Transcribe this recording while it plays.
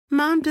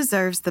Mom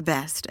deserves the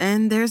best,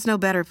 and there's no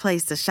better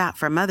place to shop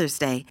for Mother's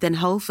Day than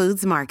Whole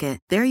Foods Market.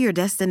 They're your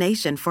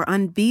destination for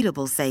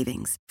unbeatable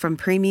savings, from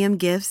premium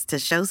gifts to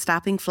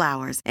show-stopping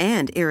flowers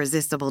and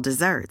irresistible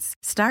desserts.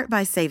 Start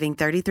by saving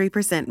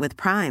 33% with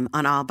Prime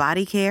on all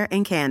body care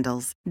and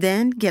candles.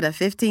 Then get a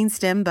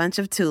 15-stem bunch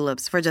of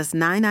tulips for just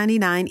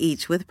 $9.99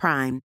 each with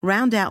Prime.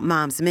 Round out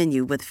Mom's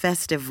menu with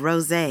festive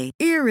rosé,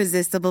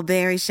 irresistible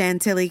berry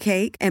chantilly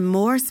cake, and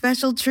more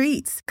special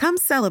treats. Come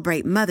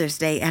celebrate Mother's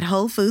Day at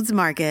Whole Foods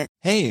Market.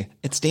 Hey,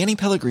 it's Danny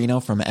Pellegrino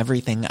from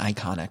Everything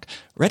Iconic.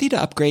 Ready to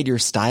upgrade your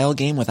style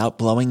game without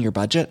blowing your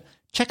budget?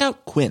 Check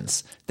out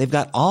Quince. They've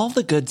got all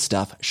the good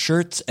stuff,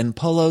 shirts and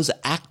polos,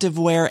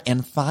 activewear,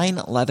 and fine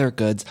leather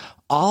goods,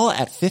 all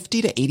at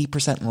 50 to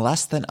 80%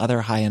 less than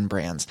other high-end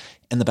brands.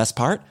 And the best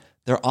part?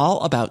 They're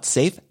all about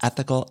safe,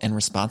 ethical, and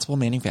responsible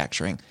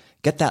manufacturing.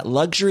 Get that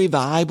luxury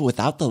vibe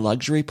without the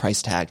luxury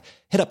price tag.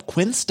 Hit up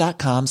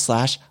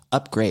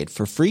quince.com/upgrade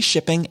for free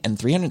shipping and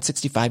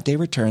 365-day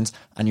returns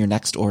on your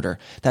next order.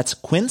 That's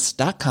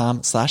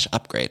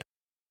quince.com/upgrade.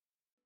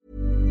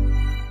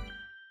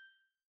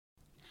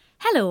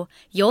 Hello,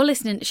 you're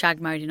listening to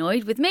Shagged, Married and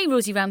Annoyed with me,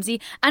 Rosie Ramsey,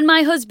 and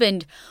my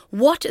husband.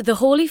 What the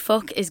holy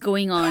fuck is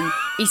going on?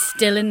 He's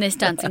still in this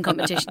dancing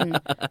competition.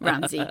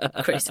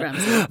 Chris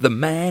Ramsey. The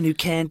man who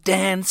can't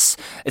dance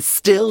is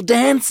still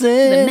dancing.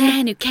 The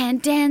man who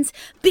can't dance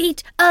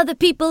beat other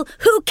people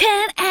who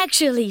can't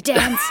actually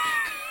dance.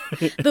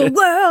 The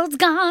world's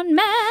gone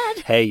mad.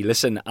 Hey,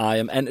 listen, I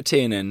am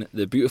entertaining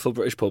the beautiful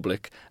British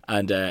public,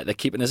 and they're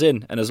keeping us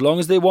in. And as long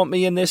as they want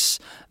me in this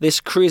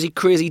crazy,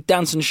 crazy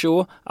dancing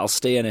show, I'll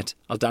stay in it.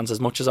 I'll dance as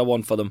much as I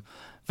want for them.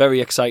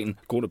 Very exciting.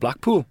 Going to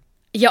Blackpool.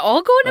 You're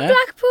all going to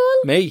Blackpool?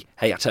 Me?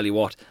 Hey, I tell you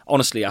what.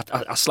 Honestly,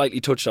 I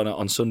slightly touched on it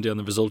on Sunday on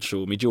the results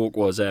show. My joke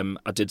was I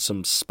did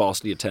some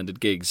sparsely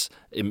attended gigs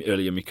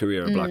early in my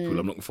career in Blackpool.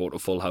 I'm looking forward to a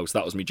full house.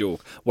 That was my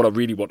joke. What I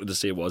really wanted to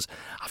say was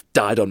I've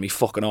died on me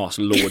fucking arse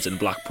loads in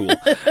Blackpool.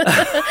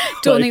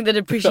 Don't think they'd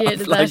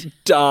appreciated that. I've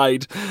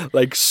died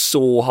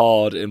so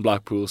hard in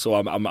Blackpool. So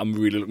I'm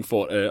really looking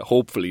forward to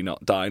hopefully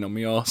not dying on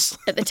my arse.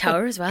 At the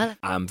Tower as well.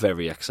 I'm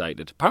very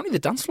excited. Apparently the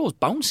dance floor is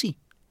bouncy.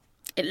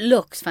 It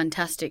looks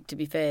fantastic, to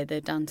be fair,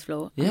 the dance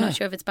floor. Yeah. I'm not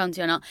sure if it's bouncy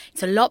or not.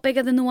 It's a lot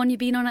bigger than the one you've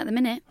been on at the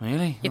minute.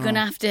 Really? You're going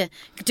to have to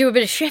do a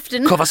bit of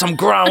shifting. Cover some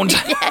ground.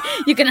 Yeah,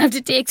 you're going to have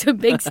to take some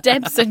big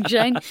steps,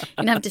 sunshine. You're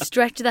going to have to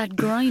stretch that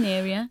groin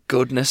area.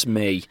 Goodness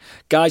me.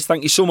 Guys,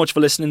 thank you so much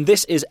for listening.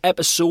 This is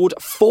episode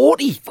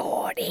 40.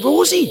 40.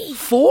 Rosie,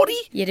 40?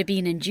 You'd have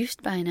been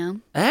induced by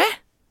now. Eh?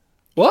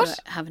 What?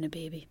 You're having a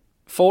baby.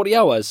 40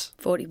 hours?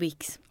 40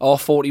 weeks. Or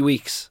 40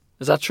 weeks.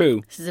 Is that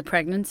true? This is a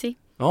pregnancy.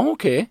 Oh,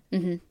 okay.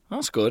 Mm-hmm.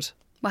 That's good.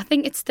 Well, I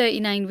think it's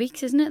 39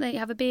 weeks, isn't it, that you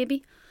have a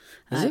baby?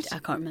 Is it? I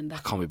can't remember. I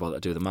can't be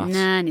bothered to do the maths.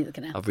 Nah, neither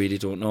can I. I really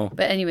don't know.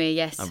 But anyway,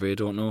 yes. I really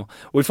don't know.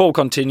 Before we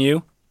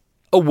continue,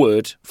 a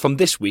word from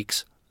this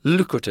week's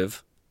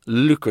lucrative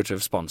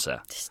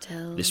sponsor.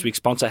 Still. This week's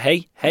sponsor,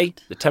 hey,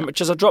 the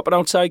temperatures are dropping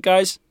outside,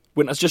 guys.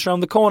 Winter's just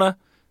round the corner.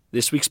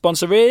 This week's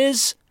sponsor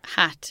is...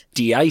 Hat.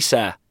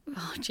 De-icer.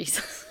 Oh,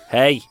 Jesus.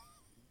 Hey,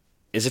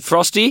 is it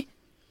frosty?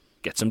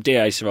 Get some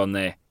de-icer on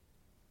there.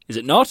 Is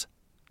it not?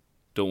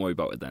 Don't worry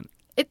about it then.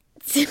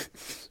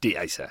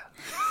 De-icer.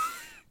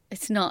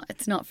 It's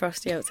not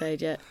frosty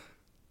outside yet.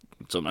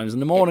 Sometimes in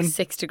the morning. It's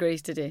 6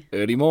 degrees today.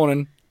 Early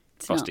morning.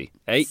 It's frosty.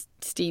 Not. Hey. It's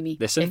steamy.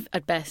 Listen.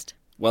 At best.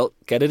 Well,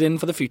 get it in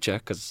for the future,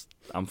 because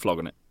I'm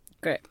flogging it.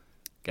 Great.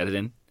 Get it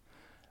in.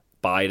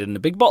 Buy it in the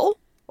big bottle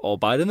or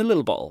buy it in the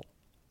little bottle.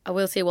 I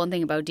will say one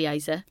thing about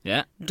de-icer.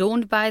 Yeah.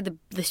 Don't buy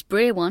the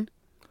spray one.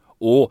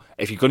 Or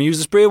if you're going to use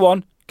the spray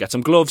one, get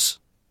some gloves.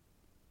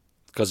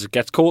 Because it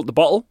gets cold, the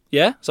bottle.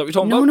 Yeah? Is that what you're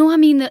talking about? No, I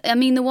mean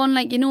the one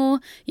like, you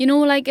know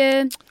like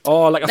a...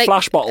 Oh, like a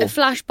flash bottle. A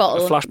flash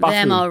bottle. A flash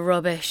bathroom. Them are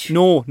rubbish.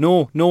 No,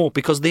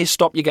 because they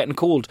stop you getting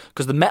cold.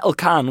 Because the metal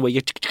can where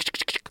you...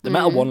 The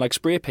metal one, like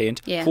spray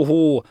paint. Yeah.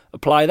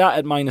 Apply that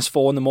at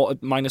 -4 in the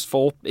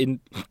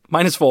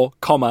 -4,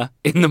 comma,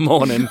 in the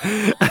morning.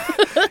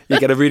 You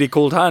get a really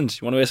cold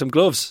hand. You want to wear some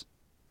gloves?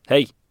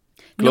 Hey,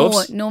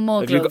 gloves? No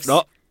more gloves.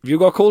 Have you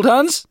got cold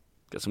hands?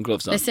 Get some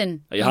gloves on.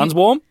 Listen. Are your hands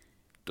warm?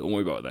 Don't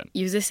worry about it then.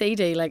 Use a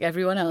CD like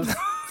everyone else.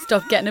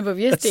 Stop getting above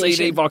your station.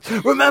 CD box.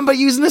 Remember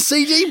using a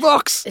CD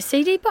box. A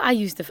CD box? I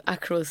used the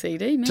actual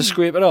CD. Me. To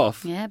scrape it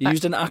off? Yeah. You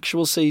used an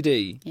actual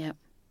CD? Yeah.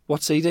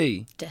 What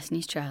CD?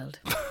 Destiny's Child.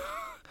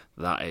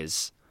 That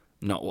is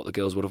not what the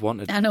girls would have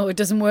wanted. I know, it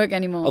doesn't work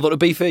anymore. Although, to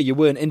be fair, you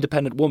were an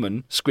independent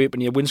woman scraping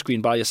your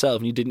windscreen by yourself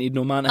and you didn't need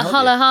no man to help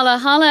holla, you. holla,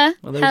 holla.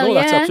 Well, there you go.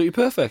 Yeah. That's absolutely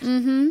perfect.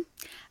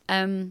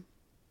 Mm-hmm.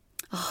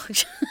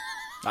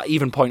 I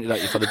even pointed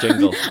at you for the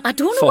jingle. I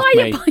don't know Fuck why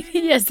me. you're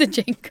pointing. Yes, the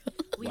jingle.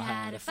 We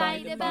had a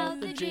fight about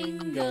the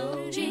jingle.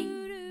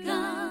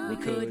 We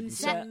couldn't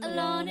settle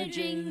on a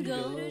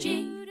jingle.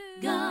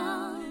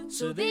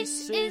 So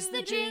this is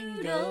the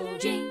jingle.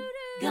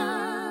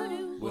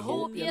 We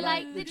hope you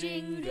like the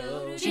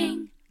jingle.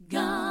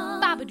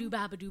 babadoo,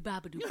 babadoo,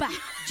 babadoo, ba.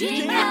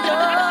 Jingle.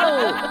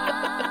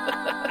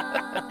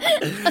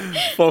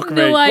 Fuck me.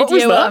 No What was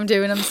idea what that? I'm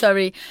doing. I'm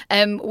sorry.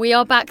 We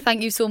are back.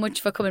 Thank you so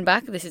much for coming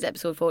back. This is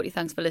episode 40.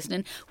 Thanks for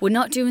listening. We're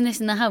not doing this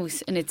in the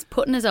house, and it's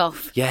putting us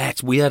off. Yeah,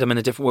 it's weird. I'm in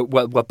a different.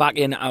 We're back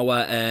in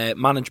our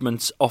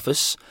management's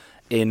office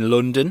in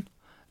London.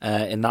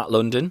 In that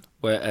London,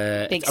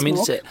 where Big I mean,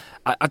 smoke.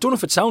 I don't know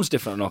if it sounds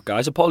different or not,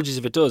 guys. Apologies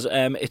if it does.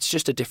 It's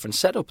just a different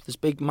setup. There's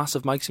big,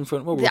 massive mics in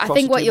front. We're I across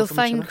think the what table you'll from each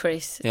find, other.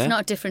 Chris, Yeah? it's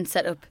not a different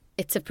setup.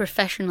 It's a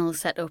professional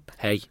setup.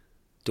 Hey,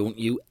 don't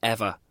you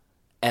ever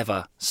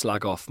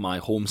slag off my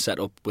home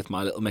setup with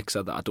my little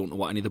mixer that I don't know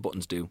what any of the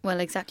buttons do.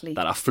 Well, exactly.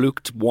 That I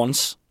fluked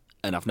once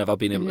and I've never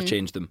been able to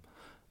change them.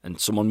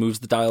 And someone moves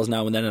the dials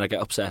now and then and I get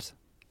upset.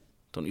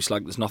 Don't you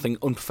slag? There's nothing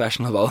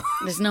unprofessional about.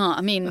 There's not.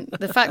 I mean,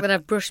 the fact that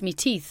I've brushed my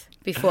teeth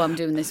before I'm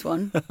doing this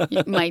one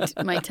might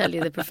tell you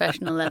the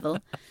professional level.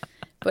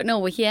 But no,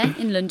 we're here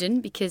in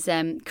London because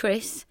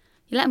Chris,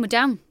 you let me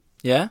down.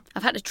 Yeah,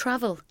 I've had to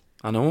travel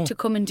I know. to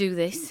come and do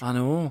this. I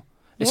know.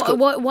 It's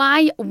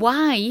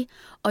Why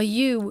are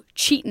you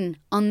cheating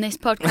on this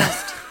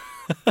podcast?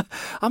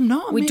 I'm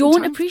not. We mate,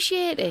 don't time.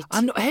 appreciate it.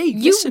 I'm not, hey,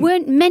 You listen.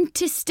 weren't meant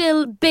to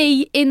still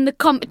be in the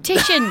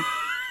competition.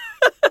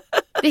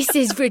 This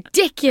is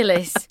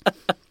ridiculous.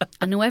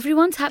 I know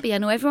everyone's happy. I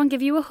know everyone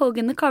give you a hug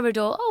in the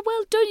corridor. Oh,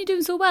 well done, you're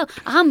doing so well.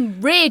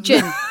 I'm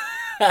raging.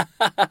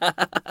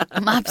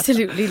 I'm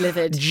absolutely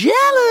livid.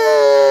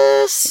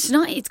 Jealous.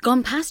 It's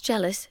gone past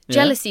jealous. Yeah.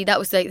 Jealousy, that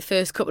was like the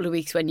first couple of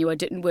weeks when you weren't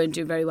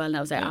doing very well, and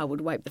I was like, I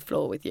would wipe the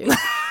floor with you.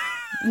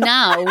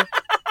 Now,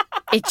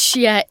 it's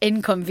sheer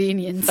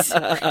inconvenience.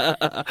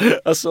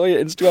 I saw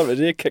your Instagram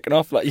today kicking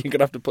off like you're going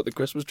to have to put the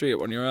Christmas tree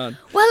up on your hand.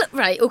 Well,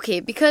 right, okay,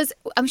 because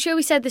I'm sure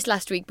we said this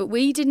last week, but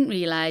we didn't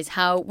realise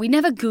we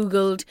never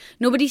Googled,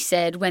 nobody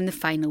said when the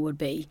final would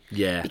be.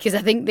 Yeah. Because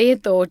I think they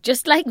had thought,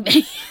 just like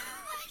me,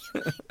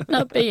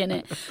 not being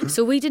it.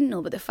 So we didn't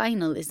know, but the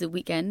final is the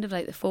weekend of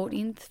like the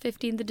 14th,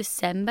 15th of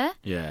December.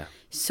 Yeah.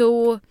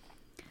 So,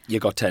 You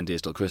got 10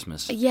 days till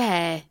Christmas.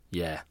 yeah,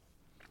 Yeah.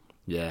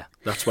 Yeah.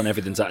 That's when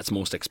everything's at its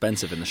most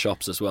expensive in the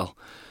shops as well.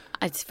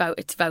 it's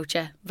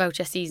voucher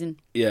season.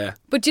 Yeah.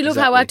 But do you love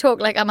how I exactly. talk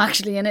like I'm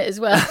actually in it as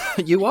well?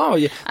 You are.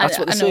 That's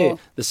what they I say. know.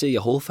 They say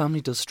your whole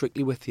family does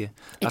Strictly with you.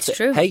 That's It's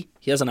it. true. Hey,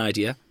 here's an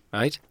idea,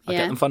 right? I'll Yeah.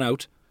 get them fun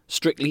out.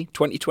 Strictly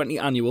 2020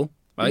 annual,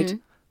 right? Mm-hmm.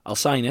 I'll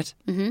sign it.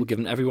 We'll give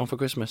them to everyone for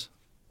Christmas.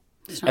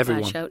 It's not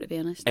Everyone. a bad shout, to be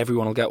honest.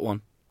 Everyone will get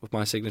one with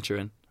my signature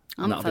in.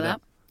 I'm And up that'll for be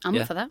that. I'm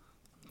Yeah. up for that.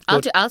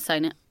 Good. I'll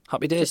sign it.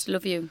 Happy days. Just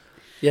love you.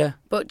 Yeah.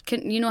 But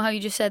you know how you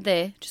just said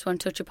there? Just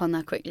want to touch upon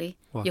that quickly.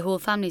 What? Your whole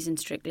family's in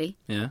Strictly.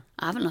 Yeah.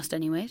 I haven't lost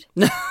any weight.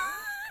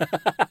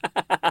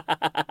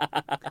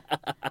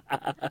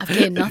 I've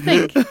gained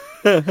nothing.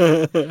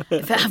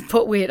 If I've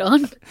put weight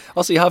on.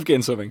 Also, you have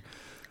gained something.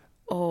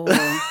 Oh,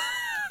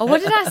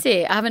 what did I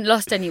say? I haven't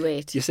lost any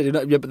weight. You said you're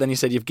not, yeah, but then you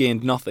said you've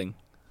gained nothing.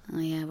 Oh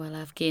yeah, well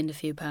I've gained a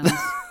few pounds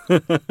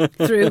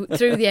through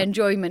the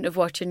enjoyment of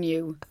watching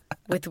you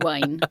with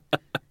wine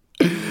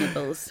and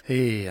nibbles.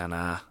 Hey,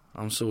 Anna,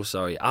 I'm so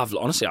sorry. I'm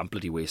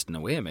bloody wasting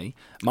away, me.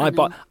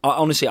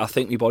 Honestly, I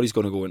think my body's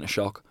going to go into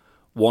shock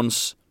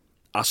once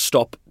I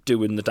stop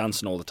doing the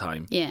dancing all the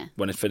time. Yeah.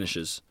 When it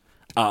finishes,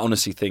 I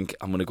honestly think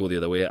I'm going to go the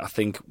other way. I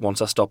think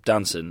once I stop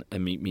dancing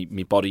and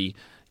me body,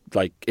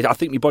 I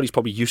think my body's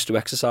probably used to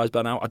exercise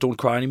by now. I don't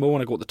cry anymore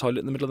when I go to the toilet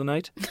in the middle of the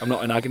night. I'm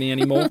not in agony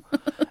anymore.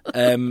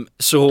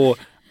 So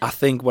I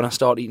think when I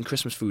start eating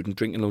Christmas food and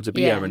drinking loads of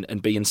beer Yeah.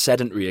 and being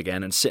sedentary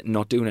again and sitting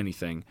not doing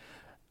anything,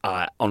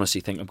 I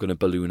honestly think I'm going to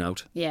balloon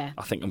out. Yeah.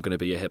 I think I'm going to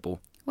be a hippo.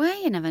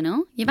 Well, you never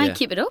know. You might Yeah.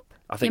 keep it up.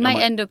 I think you I might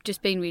might- end up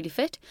just being really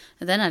fit,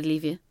 and then I'd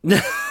leave you.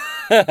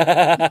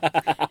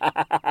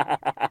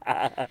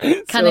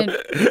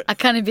 I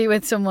can't be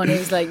with someone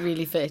who's like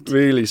really fit.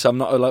 Really? So I'm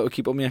not allowed to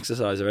keep up my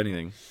exercise or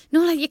anything?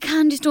 No, like you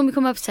can, just don't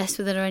become obsessed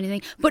with it or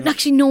anything. But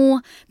actually,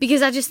 no,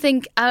 because I just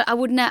think I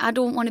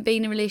don't want to be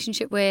in a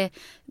relationship where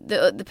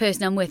the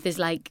person I'm with is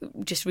like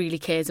just really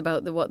cares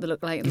about what they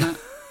look like and that.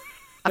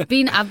 I've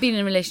been in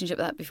a relationship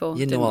like that before.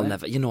 You didn't know I'll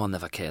we?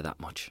 never care that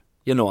much.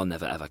 You know I'll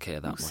never ever care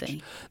that We'll much.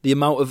 see. The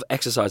amount of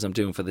exercise I'm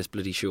doing for this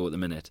bloody show at the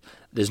minute,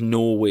 there's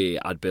no way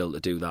I'd be able to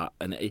do that.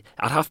 And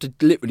I'd have to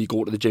literally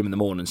go to the gym in the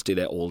morning and stay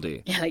there all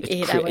day. Yeah, like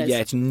It's 8 hours. Yeah,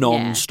 it's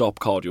non-stop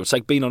cardio. It's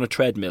like being on a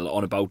treadmill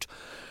on about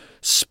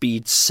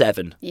speed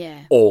 7 Yeah.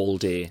 all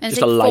day. And Just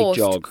it's a like light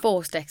jog.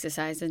 forced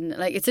exercise, and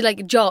like it's like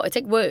a job. It's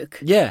like work.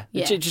 Yeah,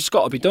 Yeah. it's just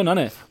got to be done,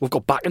 hasn't it? We've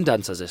got backing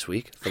dancers this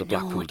week for the No,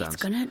 Blackpool dance.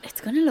 it's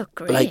gonna look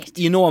great. Like,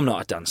 you know I'm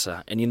not a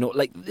dancer, and you know,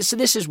 like, so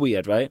this is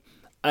weird, right?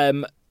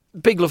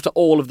 Big love to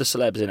all of the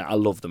celebs in it. I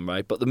love them,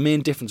 right? But the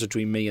main difference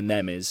between me and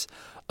them is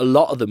a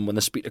lot of them, when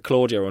they speak to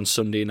Claudia on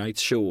Sunday night's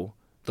show,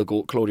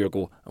 Claudia will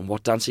go, and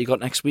what dance you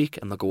got next week?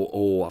 And they'll go,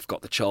 oh, I've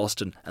got the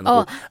Charleston. And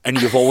they'll go,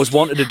 and you've always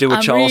wanted to do a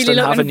I'm Charleston,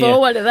 really looking haven't you?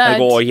 forward to that. And I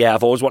go, oh, yeah,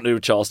 I've always wanted to do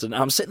a Charleston.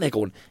 And I'm sitting there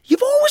going,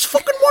 you've always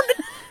fucking wanted...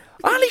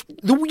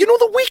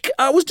 The week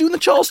I was doing the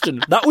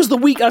Charleston, that was the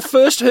week I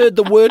first heard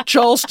the word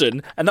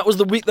Charleston, and that was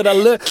the week that I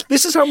learned.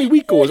 This is how my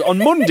week goes. On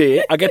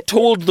Monday, I get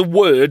told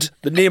the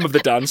name of the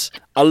dance.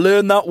 I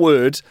learn that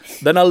word,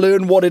 then I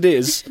learn what it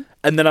is,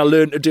 and then I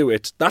learn to do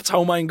it. That's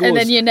how mine goes. And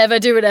then you never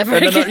do it ever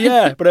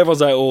again. But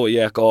everyone's like, oh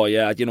yeah,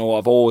 you know,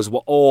 I've always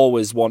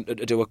wanted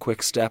to do a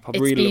quick step.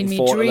 I'm really looking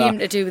forward to that. It's been my dream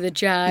to do the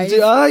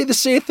jive. Aye, the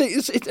same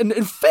thing.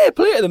 And fair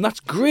play to them. That's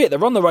great.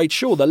 They're on the right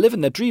show. They're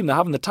living their dream. They're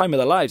having the time of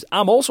their lives.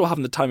 I'm also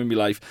having the time of my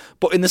life.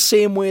 But in the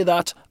same way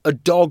that a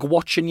dog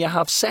watching you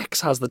have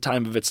sex has the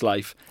time of its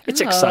life.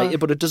 It's excited,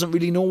 but it doesn't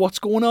really know what's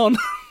going on.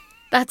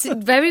 That's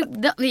very...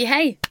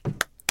 Hey,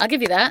 I'll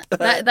give you that.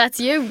 That's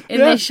you in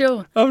this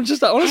show. I'm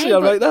just... Honestly,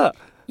 I'm like that.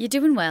 You're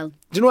doing well. Do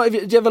you know what? Do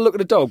you ever look at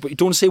a dog, but you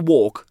don't say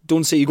walk,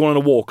 don't say you're going on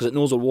a walk because it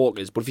knows what a walk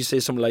is. But if you say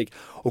something like,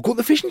 oh, go to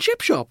the fish and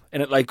chip shop,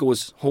 and it like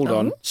goes, hold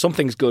on,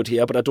 something's good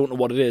here, but I don't know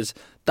what it is.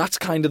 That's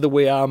kind of the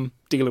way I'm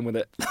dealing with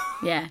it.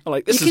 Yeah. I'm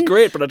like, this is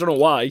great, but I don't know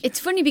why.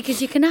 It's funny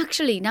because you can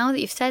actually, now that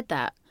you've said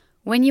that,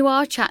 when you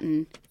are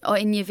chatting or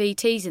in your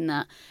VTs and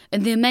that,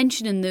 and they're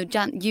mentioning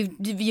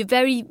you're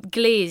very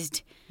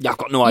glazed. Yeah, I've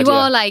got no idea. You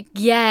are like,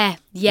 yeah.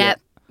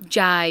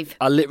 Jive.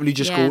 I literally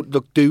just go,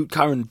 look,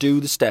 Karen,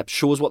 do the steps.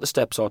 Show us what the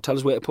steps are. Tell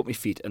us where to put my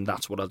feet, and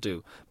that's what I'll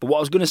do. But what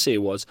I was going to say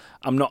was,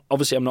 I'm not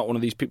one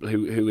of these people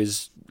who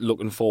is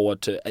looking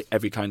forward to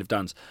every kind of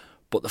dance.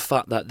 But the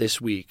fact that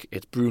this week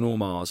it's Bruno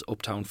Mars,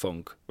 Uptown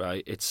Funk,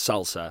 right? It's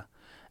salsa,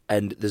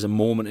 and there's a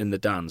moment in the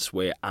dance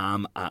where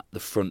I'm at the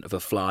front of a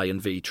fly and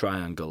V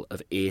triangle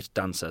of 8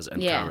 dancers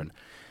and Karen,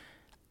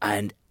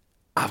 and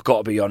I've got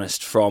to be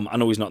honest, I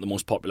know he's not the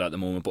most popular at the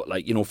moment, but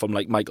like, you know, from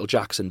like Michael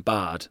Jackson,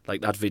 Bad, like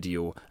that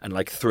video, and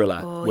like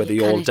Thriller, where they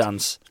all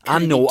dance.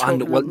 I know.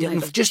 Well,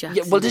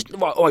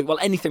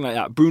 anything like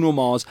that. Bruno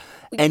Mars,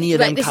 any of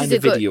them kind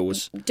of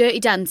videos.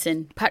 Dirty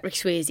Dancing, Patrick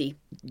Swayze.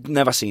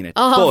 Never seen it.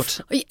 Oh,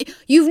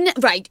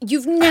 but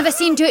you've never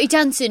seen Dirty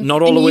Dancing.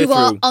 Not all the way through.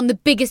 And you are on the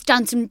biggest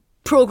dancing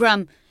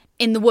program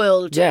in the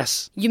world.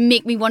 Yes. You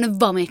make me want to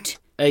vomit.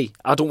 Hey,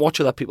 I don't watch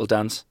other people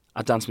dance.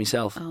 I dance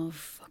myself. Oh,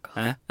 fuck off.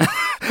 Eh?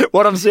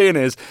 What I'm saying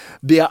is,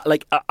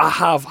 I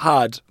have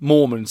had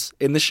moments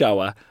in the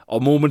shower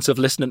or moments of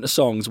listening to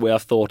songs where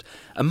I've thought,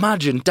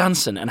 imagine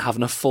dancing and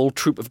having a full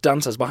troupe of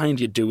dancers behind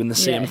you doing the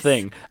same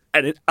thing.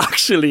 And it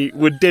actually,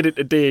 we did it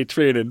today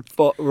training.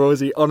 But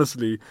Rosie,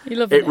 honestly,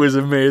 it was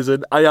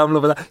amazing. I am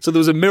loving that. So there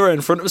was a mirror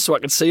in front of us so I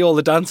could see all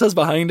the dancers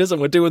behind us, and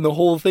we're doing the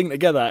whole thing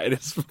together. And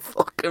it's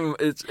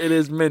it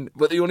is mint.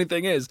 But the only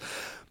thing is,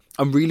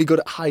 I'm really good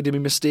at hiding my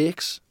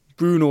mistakes.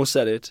 Bruno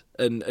said it,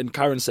 and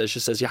Karen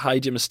says, you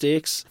hide your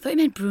mistakes. I thought you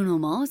meant Bruno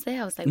Mars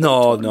there. I was like,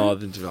 no,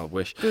 I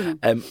wish.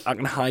 I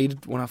can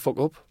hide when I fuck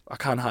up. I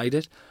can't hide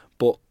it,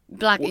 but...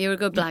 You're a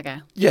good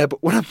blagger. Yeah, but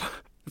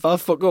if I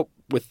fuck up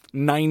with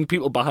 9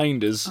 people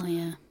behind us,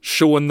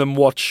 showing them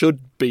what should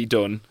be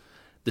done,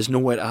 there's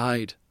nowhere to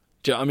hide.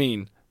 Do you know what I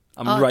mean?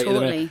 I'm right in the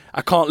middle.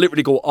 I can't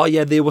literally go, oh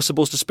yeah, they were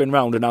supposed to spin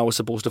round and I was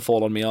supposed to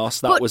fall on my arse.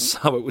 That was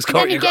how it was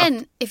going. Then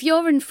again, if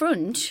you're in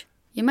front,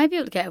 you might be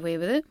able to get away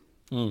with it.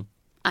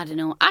 I don't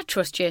know. I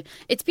trust you.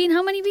 It's been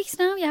how many weeks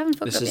now? You haven't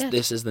fucked up yet?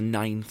 This is the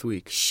 9th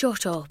week.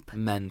 Shut up.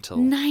 Mental.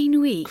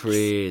 9 weeks.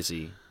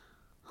 Crazy.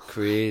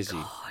 Oh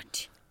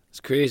God. It's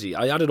crazy.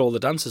 I added all the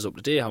dances up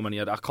today. How many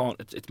I can't.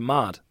 It's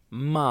mad.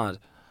 Don't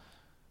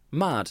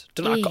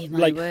know,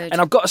 word.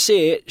 And I've got to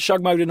say,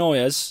 Shag Mowdy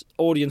Noyers,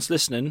 audience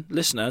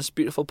listeners,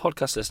 beautiful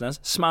podcast listeners,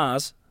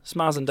 Smars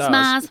and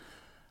Dars. Smars.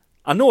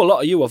 I know a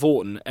lot of you are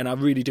voting, and I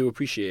really do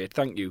appreciate it.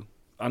 Thank you.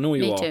 I know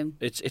you Me are. too.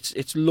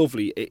 It's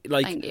lovely.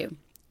 Thank you.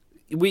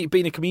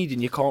 Being a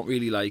comedian, you can't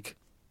really like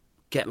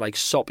get like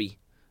soppy,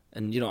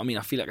 and you know what I mean.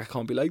 I feel like I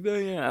can't be like, oh,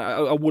 yeah,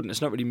 I wouldn't.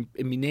 It's not really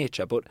in my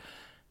nature, but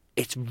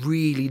it's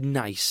really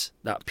nice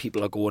that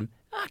people are going,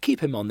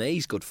 keep him on there.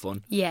 He's good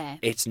fun. Yeah,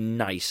 it's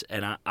nice,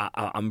 and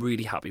I'm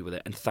really happy with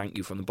it. And thank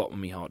you from the bottom of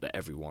my heart to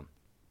everyone.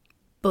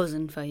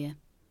 Buzzing for you,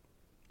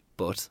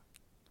 but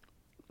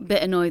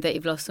bit annoyed that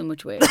you've lost so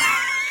much weight.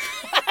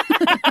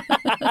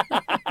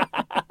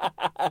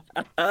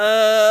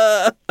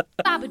 What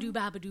have you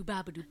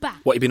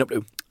been up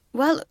to?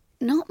 Well,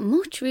 not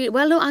much really.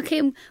 Well, no, I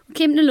came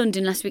to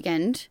London last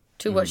weekend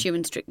to watch you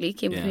and Strictly.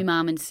 Came with my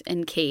mum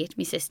and Kate,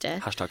 my sister.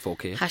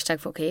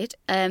 #4Kate.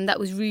 That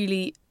was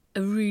really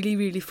a really,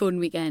 really fun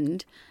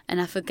weekend,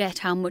 and I forget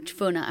how much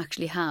fun I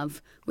actually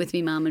have with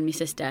my mum and my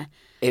sister.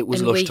 It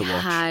was lush to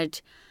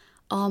watch.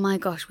 Oh my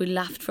gosh, we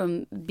laughed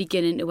from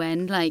beginning to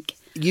end. Like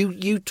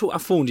I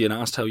phoned you and I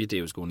asked how your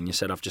day was going, and you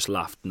said I've just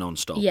laughed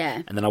non-stop.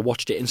 Yeah. And then I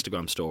watched your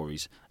Instagram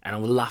stories, and I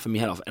was laughing my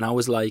head off, and I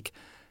was like,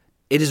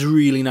 it is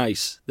really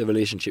nice, the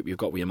relationship you've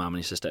got with your mum and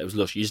your sister. It was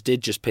lush. You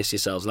did just piss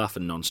yourselves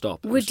laughing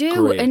non-stop. We do,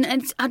 great. and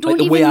I don't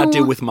the even way know... I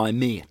do with my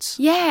mates.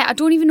 Yeah, I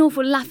don't even know if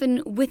we're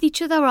laughing with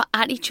each other or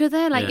at each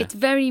other. Like, it's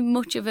very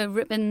much of a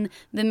ripping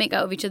the mick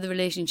out of each other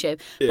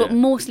relationship. Yeah. But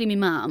mostly my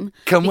mum,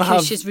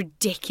 because she's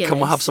ridiculous. Can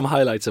we have some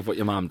highlights of what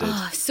your mum did?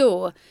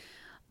 So,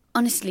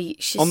 honestly,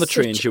 she's on the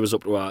train, she was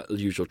up to her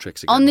usual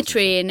tricks again. On the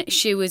train,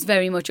 she was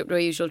very much up to her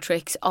usual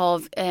tricks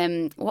of,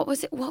 what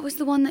was it? What was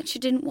the one that she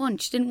didn't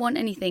want? She didn't want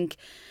anything.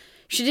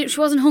 She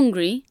wasn't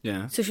hungry.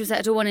 Yeah. So she was like,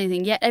 I don't want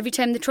anything. Yet every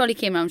time the trolley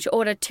came around, she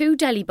ordered 2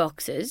 deli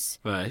boxes,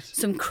 Right.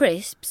 some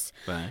crisps,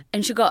 Right.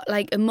 and she got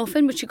like a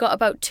muffin, but she got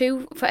about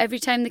 2 for every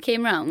time they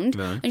came round,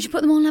 Right. and she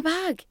put them all in a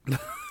bag.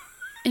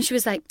 And she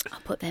was like, I'll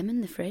put them in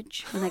the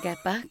fridge when I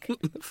get back.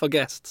 For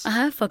guests.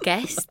 For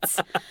guests.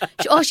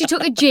 She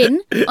took a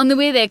gin on the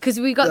way there because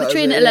we got the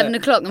train at 11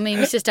 o'clock and me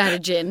and my sister had a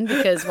gin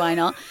because why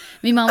not?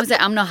 My mum was like,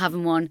 I'm not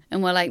having one.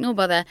 And we're like, no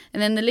bother.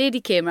 And then the lady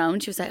came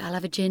round. She was like, I'll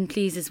have a gin,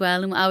 please, as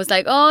well. And I was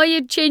like, oh,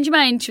 you changed your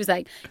mind. She was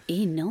like,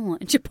 no.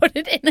 And she put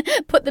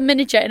the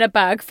miniature in a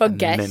bag for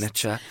guests.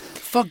 Miniature.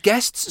 For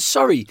guests,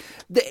 sorry.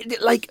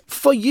 Like,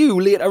 for you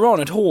later on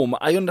at home,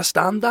 I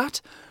understand that.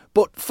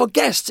 But for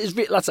guests,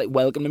 that's like,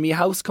 welcome to my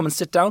house, come and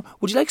sit down.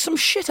 Would you like some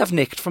shit I've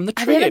nicked from the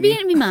Have train? you ever been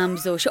at my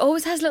mum's though? She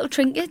always has little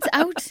trinkets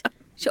out.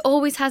 She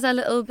always has her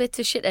little bits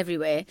of shit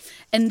everywhere.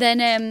 And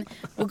then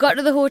we got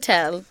to the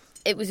hotel.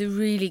 It was a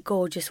really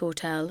gorgeous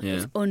hotel. It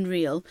was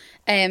unreal.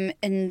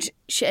 And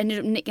she ended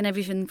up nicking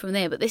everything from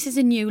there. But this is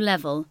a new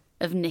level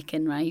of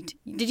nicking, right?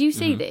 Did you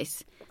see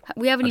this?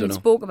 We haven't even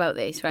spoke about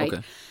this, right?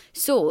 Okay.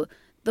 So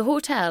the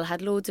hotel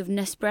had loads of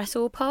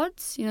Nespresso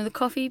pods, you know, the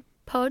coffee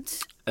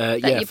pods.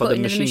 Yeah, for the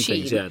machine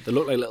things, yeah. They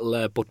look like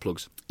little butt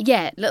plugs.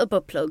 Yeah, little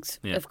butt plugs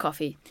Yeah. of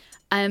coffee.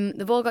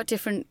 They've all got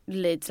different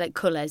lids, like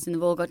colours, and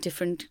they've all got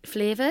different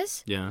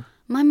flavours. Yeah.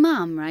 My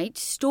mum, right,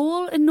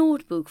 stole a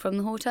notebook from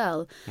the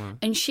hotel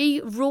and she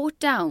wrote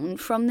down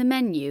from the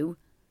menu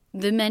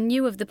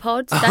of the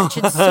pods that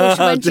she'd so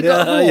when she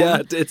got home. Yeah,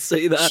 I did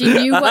see that. She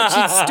knew what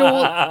she'd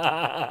stole.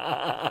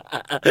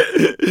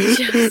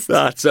 Just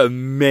That's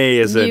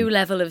amazing. new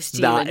level of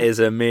stealing. That is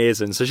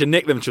amazing. So she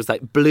nicked them. She was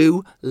like,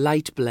 blue,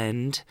 light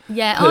blend,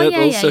 Yeah,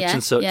 purple, such yeah,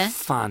 and such. yeah.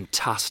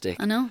 Fantastic.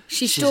 I know.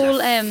 She She's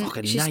stole a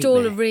fucking she stole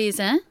a nightmare.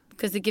 razor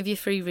because they give you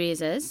free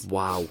razors.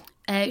 Wow.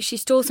 She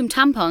stole some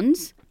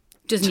tampons.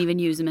 Doesn't even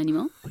use them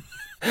anymore.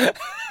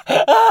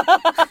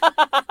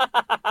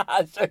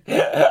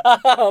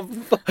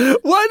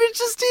 Why did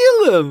you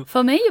steal them?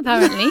 For me,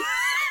 apparently.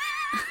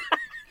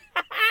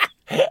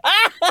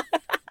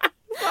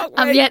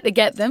 I've yet to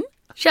get them.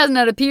 She hasn't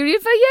had a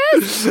period for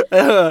years.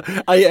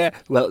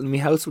 Well, in my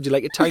house, would you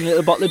like a tiny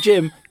little bottle of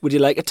Jim? Would you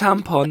like a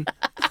tampon?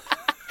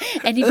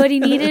 Anybody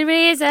need a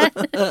razor?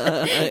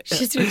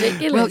 She's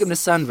ridiculous. Welcome to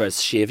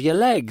Sandra's. Shave your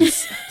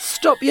legs.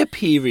 Stop your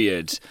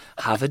period.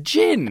 Have a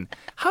gin.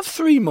 Have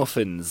 3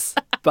 muffins.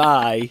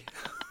 Bye.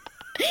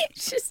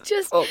 She's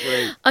just. Oh,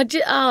 right.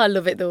 I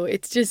love it though.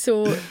 It's just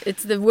so.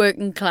 It's the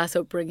working class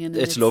upbringing. And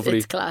It's lovely.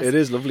 It's class. It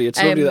is lovely.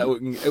 It's lovely that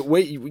we can,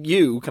 wait,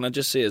 you, can I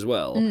just say as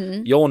well,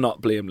 you're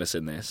not blameless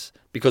in this.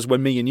 Because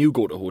when me and you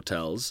go to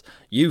hotels,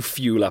 you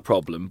fuel our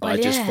problem by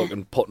Well, just yeah.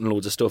 fucking putting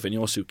loads of stuff in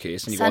your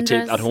suitcase and you got to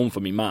take that home for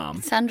me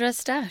mum. Sandra's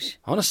stash.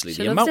 Honestly,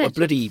 She the loves amount of it.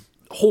 bloody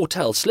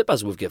hotel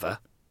slippers we've given her.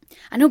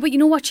 I know, but you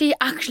know what? She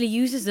actually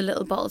uses the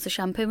little bottles of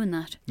shampoo in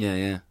that. Yeah,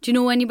 yeah. Do you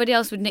know anybody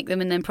else would nick them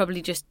and then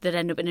probably just they'd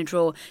end up in a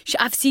drawer?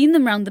 I've seen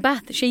them round the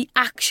bath. She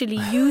actually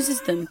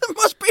uses them. There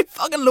must be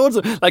fucking loads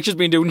of... Like she's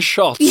been doing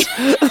shots. Way,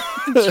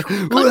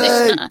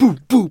 boo,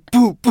 boo,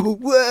 boo, boo,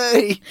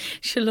 way.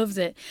 She loves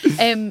it.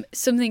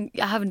 Something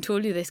I haven't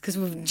told you this because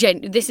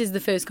this is the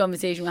first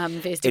conversation we're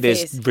having face to It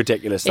face. is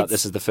ridiculous that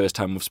this is the first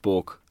time we've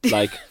spoke.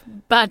 Like,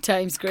 Bad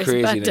times, Chris.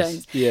 craziness. Bad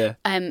times. Yeah.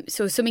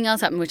 So something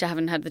else happened which I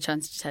haven't had the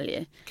chance to tell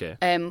you. Okay.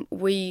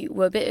 We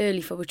were a bit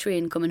early for our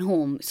train coming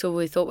home, so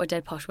we thought we're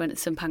dead posh. Went to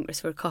St Pancras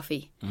for a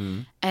coffee.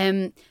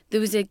 There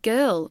was a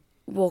girl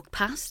walked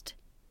past.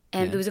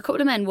 There was a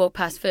couple of men walked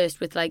past first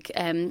with like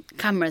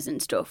cameras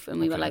and stuff, and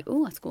we were like, "Oh,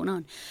 what's going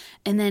on?"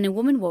 And then a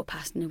woman walked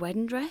past in a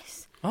wedding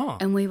dress. Oh.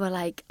 And we were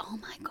like, oh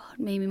my God,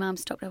 me and my mum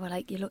stopped her. We're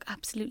like, you look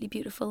absolutely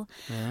beautiful.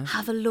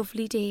 Have a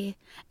lovely day.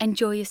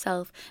 Enjoy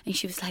yourself. And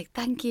she was like,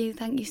 thank you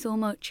so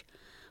much.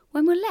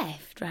 When we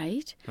left,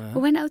 right, we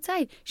went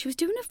outside. She was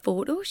doing a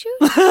photo shoot.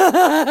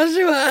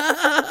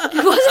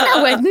 It wasn't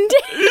a wedding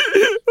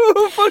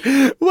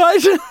day. Why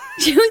did...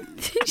 She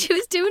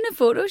was doing a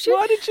photo shoot.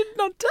 Why did she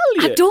not tell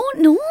you? I don't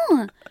know.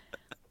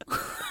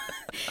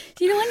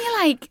 You know when you're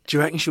like... Do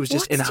you reckon she was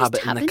just what's just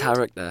inhabiting the happened?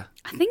 character?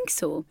 I think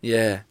so.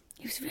 Yeah.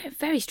 It was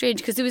very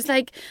strange because there was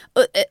like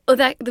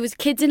there was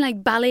kids in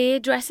like ballet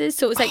dresses,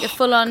 so it was like a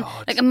full on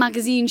like a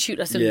magazine shoot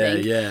or something. Yeah,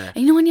 yeah.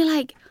 And you know when you're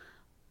like,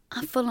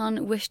 I full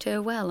on wished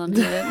her well on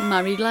her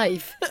married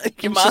life.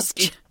 Your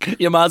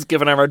ma's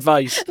giving her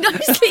advice.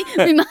 Honestly,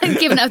 my man's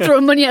giving her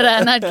throwing money at her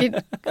and that kid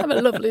have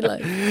a lovely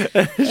life.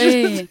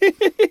 Hey,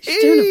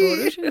 she's doing a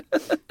photo shoot.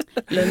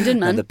 London,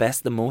 man. And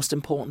the most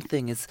important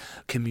thing is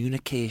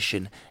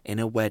communication in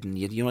a wedding.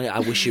 You know, I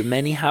wish you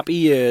many happy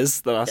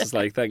years. The lass is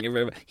like, thank you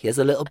very much. Here's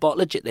a little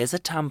bottle of there's a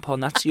tampon,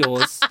 that's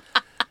yours.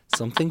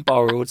 Something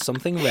borrowed,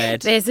 something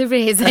red, There's a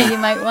razor, you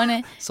might want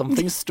it.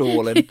 something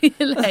stolen.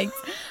 Legs.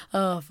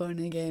 Oh, fun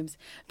and games.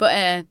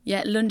 But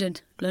yeah,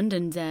 London's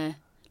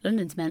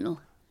mental.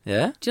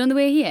 Yeah? Do you know on the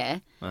way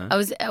here? I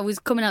was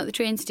coming out the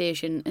train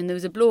station and there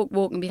was a bloke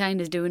walking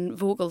behind us doing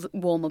vocal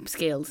warm-up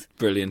scales.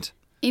 Brilliant.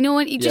 You know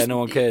when you just... no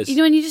one cares. You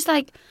know when you're just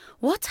like,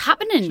 what's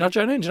happening? Do you not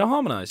join in? Do you not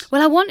harmonise?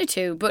 Well, I wanted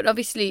to, but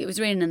obviously it was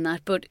raining and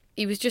that, but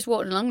he was just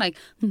walking along like...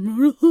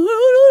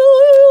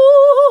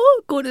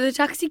 go to the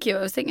taxi queue.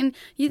 I was thinking,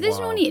 there's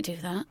no need to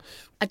do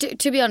that.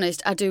 To be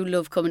honest, I do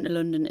love coming to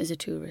London as a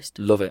tourist.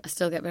 Love it. I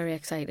still get very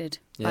excited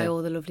by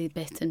all the lovely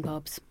bits and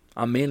bobs.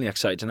 I'm mainly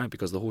excited tonight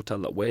because the hotel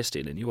that we're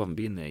staying in, you haven't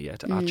been there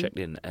yet. I checked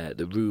in.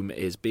 The room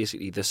is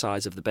basically the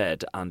size of the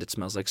bed and it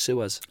smells like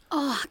sewers.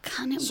 Oh, I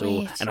can't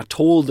wait. And I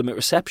told them at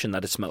reception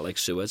that it smelled like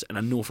sewers, and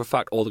I know for a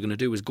fact all they're going to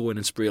do is go in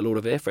and spray a load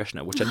of air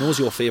freshener, which I know is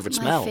your favourite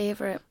smell. My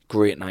favourite.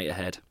 Great night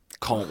ahead.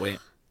 Can't wait.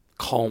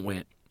 Can't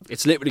wait.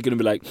 It's literally going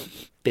to be like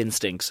bin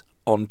stinks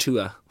on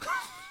tour.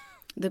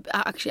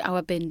 Actually,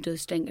 our bin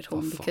does stink at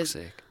home because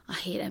sake. I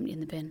hate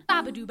emptying the bin.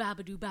 Babadoo,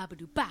 babadoo,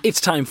 babadoo, ba. It's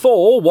time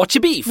for What's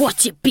Your Beef?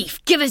 What's your beef?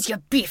 Give us your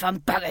beef. I'm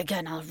back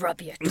again. I'll rub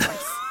you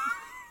twice.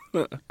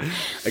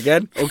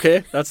 Again?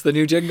 Okay, that's the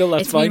new jingle.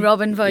 That's It's fine. me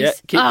Robin voice. Yeah,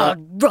 keep I'll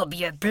that. rub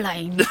you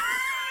blind.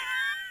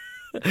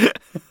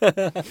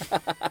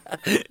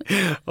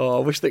 Oh, I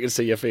wish they could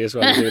see your face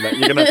while you're doing that.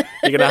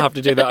 You're gonna have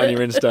to do that on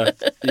your Insta.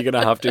 You're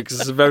gonna have to because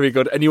it's very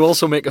good. And you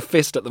also make a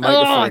fist at the Oh,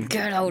 microphone.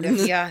 get out of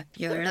here,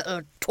 you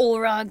little toe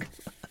rag.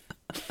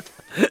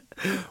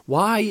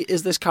 Why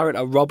is this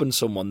character robbing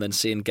someone then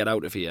saying "get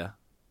out of here"?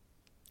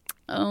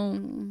 Oh,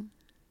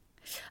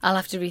 I'll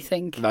have to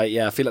rethink. Like,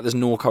 yeah, I feel like there's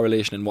no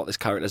correlation in what this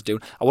character's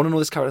doing. I want to know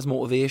this character's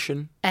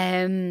motivation.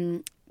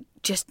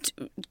 Just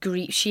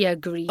sheer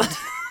greed.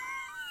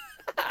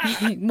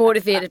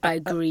 Motivated by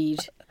greed.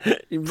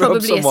 You rob Probably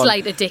a someone.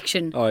 slight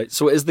addiction. All right.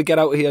 So is the "get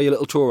out of here, you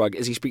little toe rag"?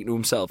 Is he speaking to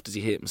himself? Does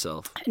he hate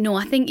himself? No,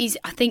 I think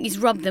he's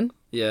robbed them.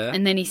 Yeah.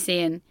 And then he's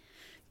saying,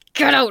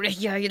 "Get out of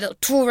here, you little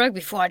toe rag,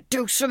 before I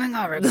do something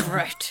I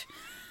regret."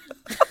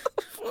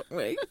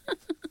 Wait.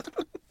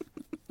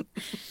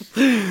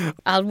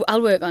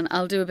 I'll work on.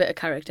 I'll do a bit of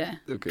character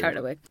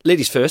work.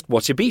 Ladies first.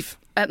 What's your beef?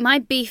 My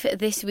beef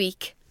this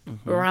week,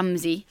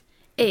 Ramsey,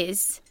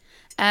 is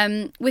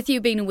with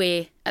you being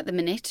away at the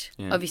minute.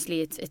 Yeah.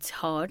 Obviously, it's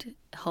hard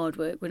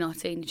work. We're not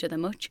seeing each other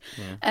much.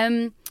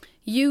 Yeah.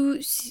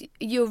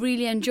 You're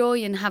really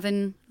enjoying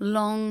having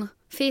long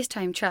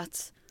FaceTime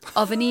chats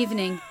of an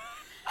evening.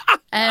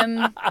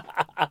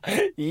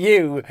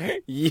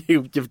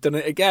 You've done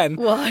it again.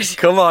 What?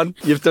 Come on,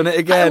 you've done it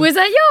again. Was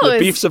that yours? The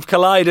beefs have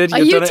collided. Are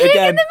You've you done it taking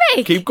again. the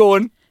mic? Keep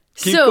going.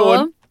 Keep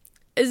going.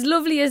 As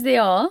lovely as they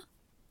are,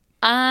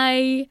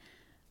 I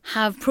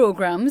have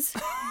programs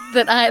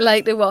that I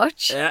like to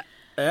watch. Yeah.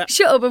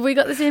 Shut up, have we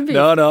got the same beef?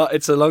 No,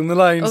 it's along the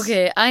lines.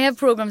 Okay, I have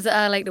programs that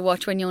I like to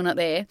watch when you're not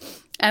there.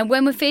 And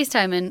when we're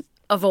FaceTiming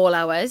of all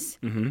hours,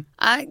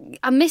 I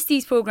miss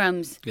these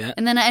programs. Yeah.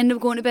 And then I end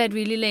up going to bed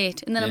really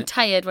late. And then I'm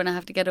tired when I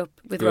have to get up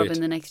with Great.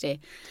 Robin the next day.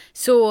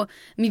 So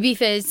my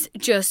beef is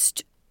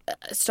just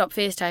stop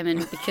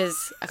FaceTiming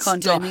because I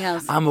can't do anything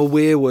else. I'm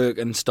away work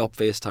and stop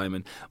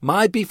FaceTiming.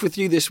 My beef with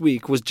you this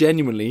week was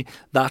genuinely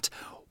that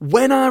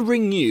when I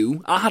ring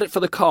you, I had it for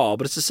the car,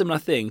 but it's a similar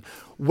thing.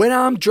 When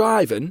I'm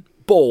driving,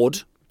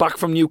 bored, back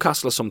from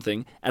Newcastle or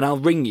something, and I'll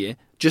ring you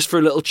just for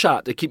a little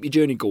chat to keep your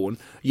journey going,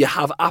 you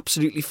have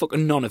absolutely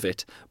fucking none of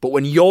it. But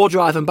when you're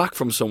driving back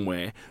from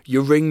somewhere,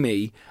 you ring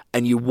me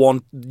and you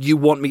want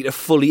me to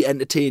fully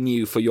entertain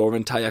you for your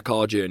entire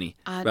car journey,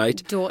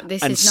 right?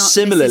 This and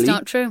is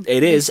not true.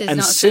 It is, This and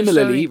not a true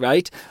similarly, story.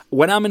 right?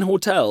 When I'm in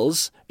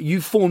hotels, you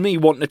phone me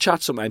wanting to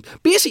chat sometimes.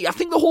 Basically, I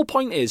think the whole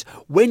point is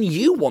when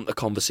you want the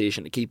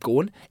conversation to keep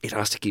going, it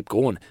has to keep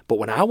going. But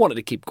when I want it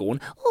to keep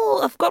going,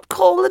 I've got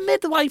Call the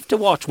Midwife to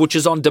watch, which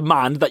is on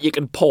demand that you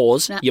can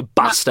pause, you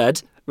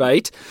bastard.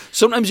 Right?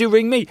 Sometimes you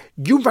ring me.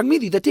 You rang me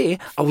the other day.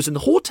 I was in the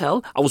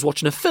hotel. I was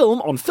watching a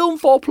film on Film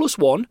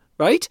 4+1,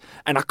 right?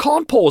 And I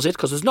can't pause it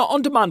because it's not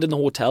on demand in the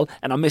hotel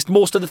and I missed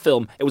most of the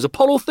film. It was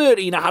Apollo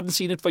 13. I hadn't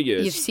seen it for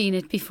years. You've seen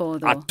it before,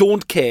 though. I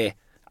don't care.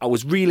 I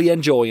was really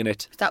enjoying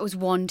it. That was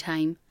one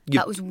time.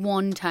 That was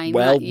one time.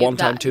 Well, one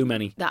time too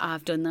many. That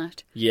I've done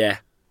that. Yeah.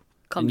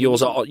 Come And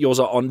yours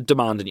are on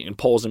demand and you can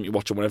pause them, you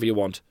watch them whenever you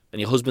want.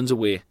 And your husband's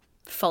away.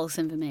 False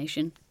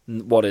information.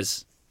 What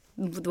is?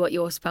 What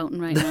you're spouting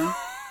right now.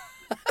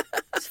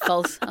 It's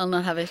false. I'll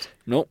not have it.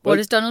 No. What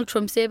does Donald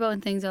Trump say about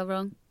when things are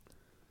wrong?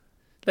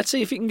 Let's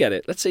see if you can get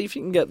it. Let's see if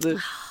you can get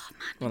the...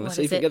 Well, let's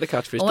see if you can get the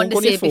catchphrase. I wanted Don't to go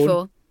on say your it phone.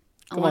 before.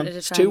 I Come on. wanted to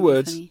It's try 2 and be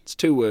words. funny. It's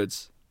 2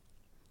 words.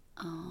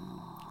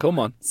 Come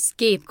on.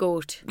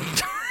 Scapegoat.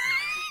 Is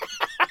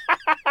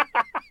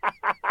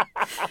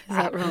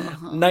that wrong?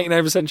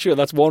 99% sure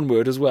that's 1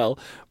 word as well.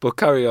 But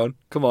carry on.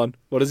 Come on.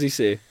 What does he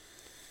say?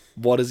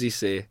 What does he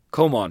say?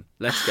 Come on.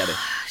 Let's get it.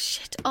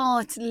 Shit. Oh,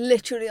 it's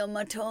literally on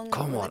my tongue.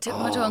 Come on. The tip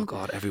of my Oh, tongue.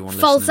 God. Everyone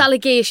False listening.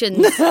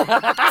 allegations.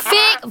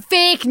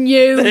 fake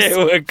news.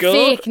 There we go.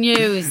 Fake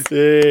news.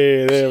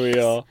 Hey, there we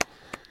are.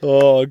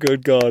 Oh,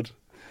 good God.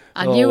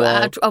 I knew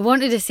wow. I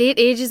wanted to say it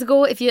ages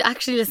ago. If you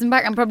actually listen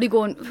back, I'm probably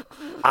going...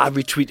 I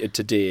retweeted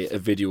today a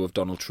video of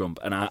Donald Trump,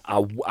 and I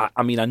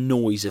mean, I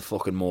know he's a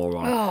fucking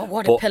moron. Oh,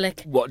 what a pillock.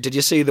 What did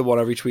you see? The one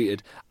I retweeted?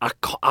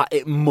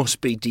 It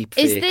must be deep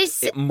fake.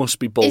 It must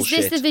be bullshit.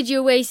 Is this the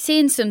video where he's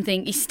saying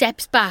something, he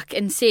steps back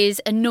and says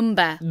a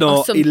number? No,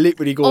 or he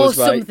literally goes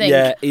or right. something.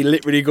 Yeah, he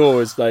literally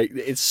goes like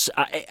it's.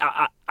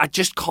 I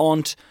just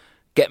can't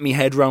get my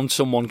head round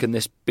someone can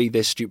be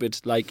this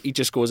stupid. Like he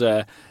just goes,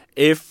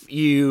 if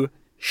you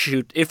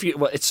shoot.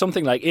 It's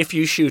something like, if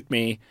you shoot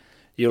me,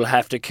 you'll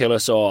have to kill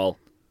us all.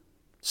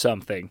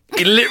 Something.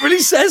 It literally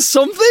says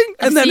something,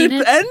 and then it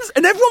ends,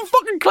 and everyone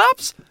fucking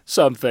claps.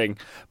 Something.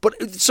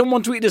 But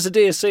someone tweeted us a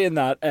day saying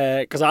that,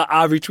 because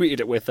I retweeted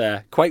it with,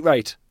 quite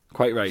right.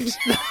 Quite right.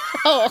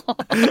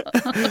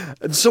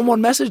 And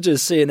someone messaged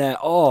us saying,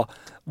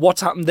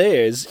 what's happened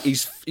there is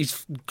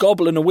he's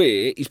gobbling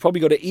away. He's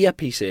probably got an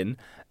earpiece in,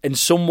 and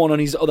someone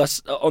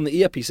on the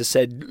earpiece has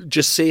said,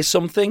 just say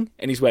something,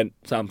 and he's went,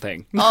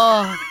 something.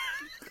 Oh,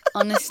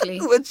 honestly.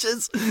 Which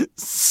is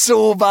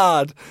so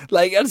bad.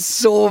 Like, it's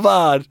so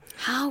bad.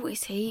 How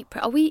is he?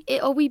 Are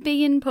we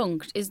being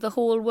punked? Is the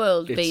whole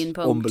world being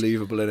punked?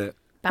 Unbelievable, isn't it?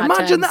 Bad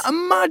Imagine times. that.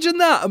 Imagine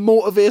that. A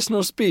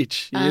motivational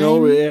speech. You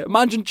know,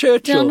 imagine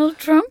Churchill. Donald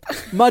Trump?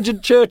 Imagine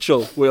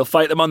Churchill. We'll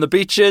fight them on the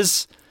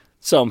beaches.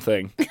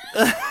 Something.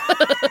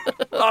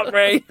 Not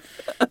me.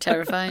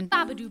 Terrifying.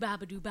 Babadoo,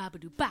 babadoo,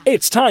 babadoo, ba.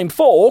 It's time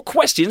for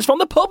questions from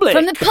the public.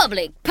 From the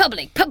public.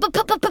 Public.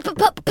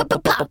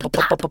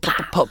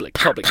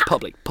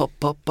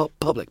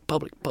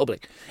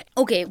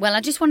 Okay, well,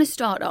 I just want to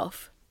start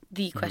off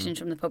the questions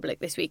from the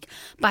public this week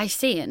by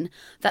saying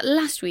that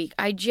last week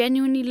I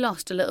genuinely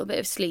lost a little bit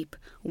of sleep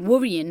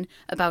worrying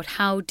about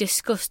how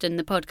disgusting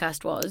the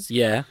podcast was.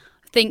 Yeah.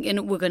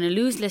 Thinking we're going to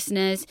lose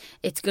listeners,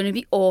 it's going to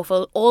be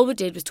awful. All we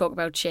did was talk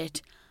about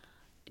shit.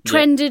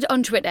 Trended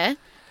on Twitter,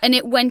 and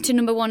it went to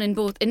number 1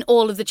 in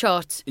all of the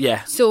charts.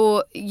 Yeah.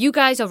 So you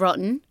guys are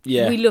rotten.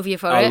 Yeah. We love you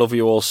for it. I love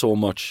you all so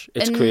much.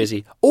 It's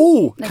crazy.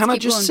 Oh, Let's can I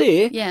keep just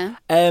going. say? Yeah.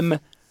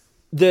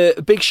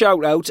 The big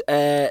shout out,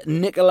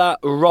 Nicola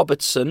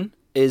Robertson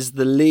is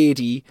the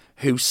lady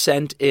who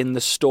sent in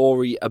the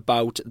story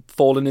about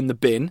falling in the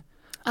bin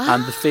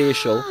and the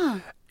facial.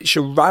 She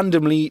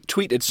randomly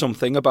tweeted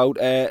something about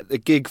a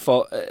gig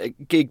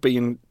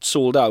being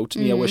sold out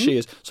near where she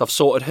is. So I've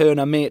sorted her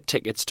and her mate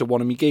tickets to one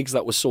of my gigs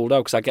that was sold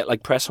out, because I get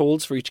like press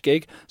holds for each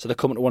gig. So they're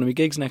coming to one of my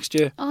gigs next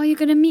year. Oh, you're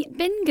going to meet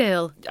Bin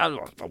Girl. I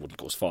wouldn't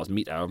go as far as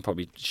meet her.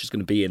 She's going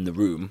to be in the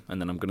room,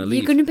 and then I'm going to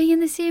leave. You're going to be in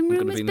the same I'm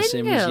room going to as be in the Bin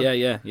same Girl.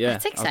 room. Yeah.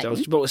 That's exciting. I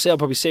was about to say I'll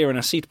probably see her in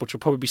her seat, but she'll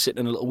probably be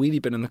sitting in a little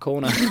wheelie bin in the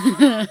corner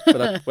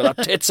with her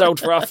tits out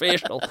for our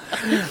facial.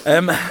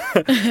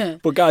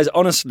 But guys,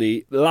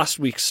 honestly, last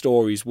week's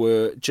stories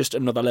were just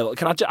another level.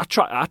 I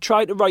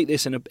tried to write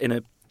this in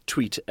a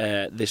tweet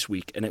this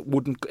week, and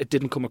it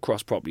didn't come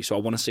across properly. So I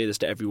want to say this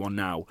to everyone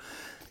now.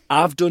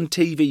 I've done multiple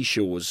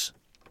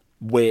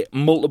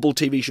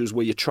TV shows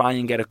where you try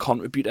and get a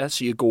contributor.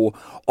 So you go,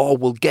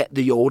 we'll get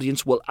the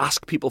audience, we'll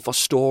ask people for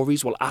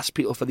stories, we'll ask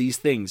people for these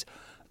things.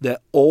 They're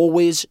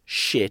always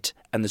shit,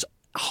 and there's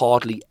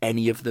hardly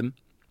any of them.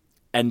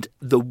 And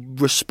the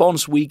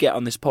response we get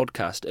on this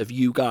podcast of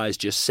you guys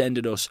just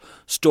sending us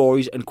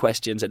stories and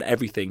questions and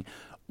everything,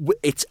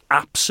 it's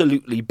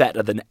absolutely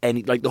better than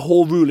any. Like, the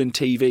whole rule in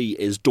TV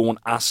is don't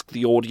ask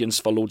the audience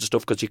for loads of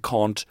stuff because you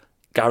can't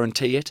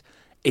guarantee it.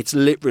 It's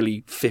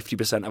literally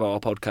 50% of our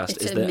podcast.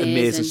 It's is the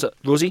amazing stuff.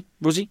 Rosie,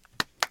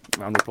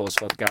 round of applause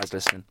for the guys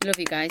listening. Love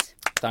you guys.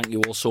 Thank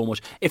you all so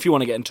much. If you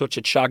want to get in touch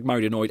at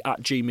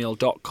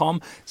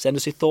shagmarriedannoyed@gmail.com, send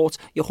us your thoughts,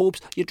 your hopes,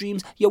 your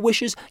dreams, your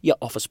wishes, your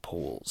office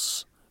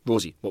polls.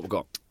 Rosie, what we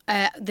got?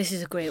 This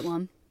is a great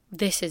one.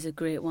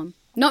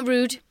 Not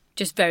rude,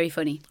 just very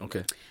funny.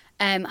 Okay.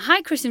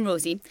 Hi, Chris and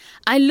Rosie.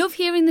 I love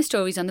hearing the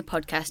stories on the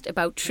podcast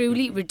about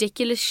truly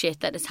ridiculous shit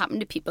that has happened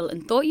to people,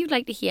 and thought you'd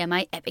like to hear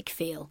my epic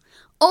fail.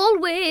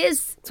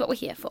 Always! That's what we're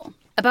here for.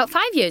 About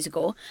 5 years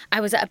ago, I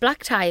was at a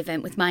black tie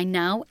event with my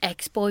now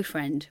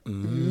ex-boyfriend.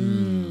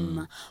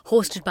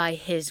 Hosted by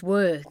his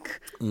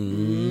work.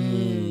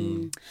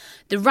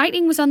 The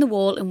writing was on the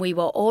wall, and we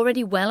were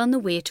already well on the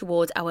way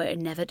towards our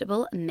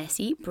inevitable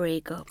messy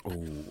breakup.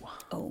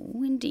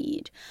 Oh,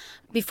 indeed.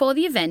 Before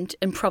the event,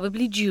 and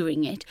probably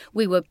during it,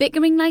 we were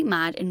bickering like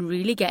mad and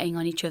really getting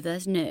on each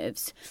other's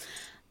nerves.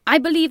 I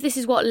believe this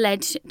is what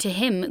led to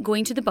him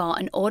going to the bar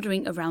and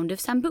ordering a round of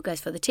sambucas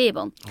for the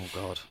table. Oh,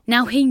 God.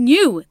 Now, he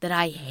knew that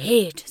I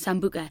hate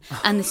sambuca,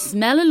 and the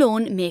smell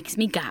alone makes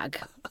me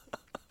gag.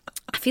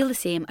 I feel the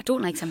same. I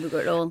don't like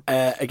sambuca at all.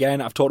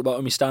 Again, I've talked about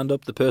in my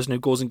stand-up, the person who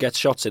goes and gets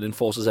shots in and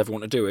forces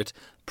everyone to do it,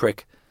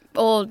 prick.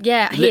 Oh,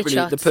 yeah, I hate Literally,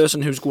 shots. the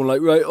person who's going like,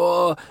 right,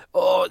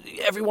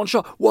 everyone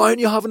shot. Why aren't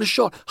you having a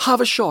shot?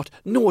 Have a shot.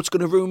 No, it's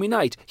going to ruin my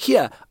night.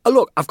 Here,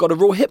 look, I've got a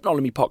Rohypnol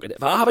in my pocket.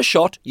 If I have a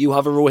shot, you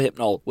have a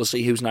Rohypnol. We'll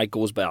see whose night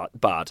goes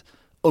bad.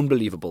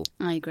 Unbelievable.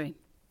 I agree.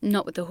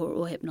 Not with the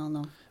Rohypnol,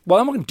 though. Well,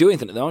 I'm not going to do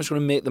anything to them. I'm just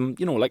going to make them,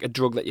 like a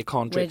drug that you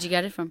can't drink. Where'd you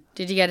get it from?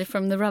 Did you get it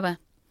from the robber?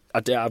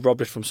 I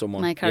robbed it from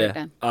someone. My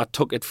character. Yeah. I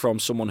took it from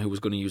someone who was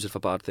going to use it for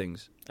bad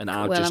things. And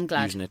I'm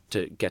glad. using it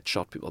to get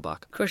shot people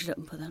back. Crush it up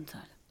and put it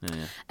inside.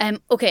 Yeah.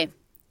 Okay.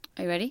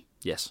 Are you ready?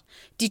 Yes.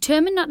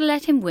 Determined not to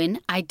let him win,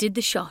 I did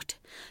the shot.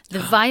 The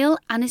vile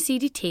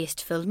aniseedy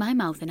taste filled my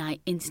mouth, and I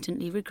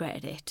instantly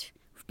regretted it.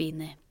 We've been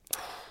there.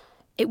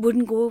 It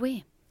wouldn't go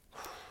away.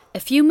 A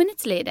few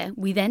minutes later,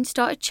 we then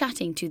started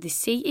chatting to the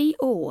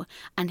CEO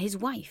and his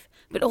wife,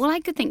 but all I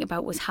could think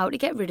about was how to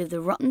get rid of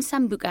the rotten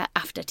sambuca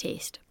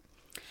aftertaste.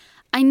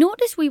 I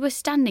noticed we were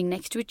standing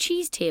next to a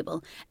cheese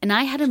table, and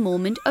I had a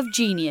moment of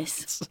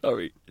genius.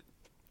 Sorry.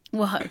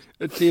 What?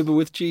 A table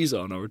with cheese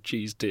on, or a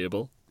cheese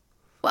table?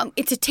 Well,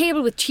 it's a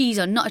table with cheese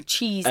on, not a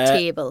cheese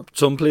table.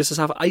 Some places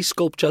have ice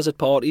sculptures at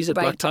parties, at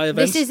Right. black tie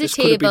events. This is a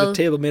could have been table- a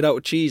table made out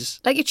of cheese.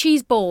 Like a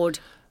cheese board.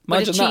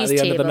 Imagine but a that at cheese the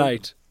end table. of the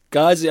night.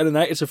 Guys, at the end of the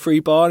night, it's a free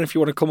bar, and if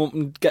you want to come up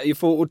and get your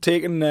photo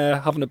taken,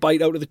 having a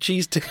bite out of the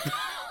cheese table.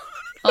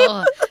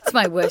 Oh, it's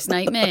my worst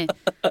nightmare.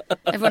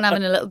 Everyone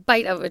having a little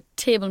bite out of a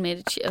table made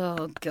of cheese.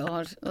 Oh,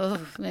 God.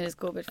 Oh, made us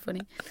go a bit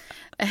funny.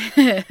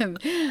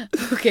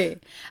 Okay.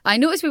 I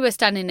noticed we were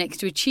standing next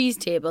to a cheese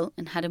table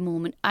and I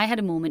had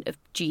a moment of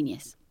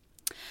genius.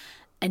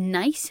 A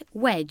nice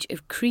wedge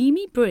of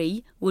creamy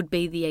brie would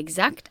be the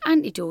exact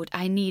antidote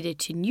I needed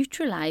to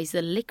neutralise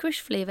the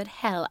licorice-flavoured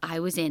hell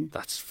I was in.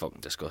 That's fucking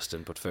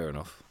disgusting, but fair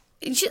enough.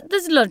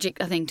 There's logic,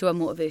 I think, to our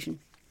motivation.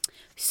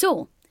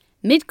 So,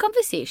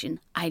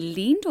 mid-conversation, I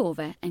leaned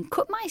over and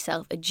cut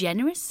myself a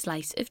generous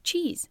slice of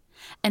cheese.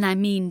 And I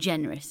mean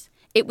generous.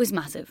 It was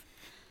massive.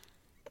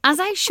 As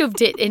I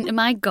shoved it into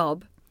my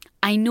gob,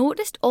 I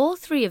noticed all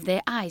three of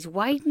their eyes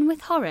widen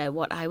with horror at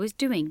what I was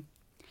doing.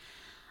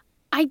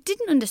 I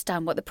didn't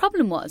understand what the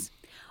problem was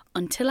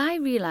until I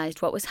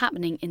realised what was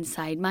happening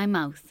inside my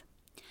mouth.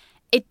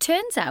 It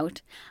turns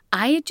out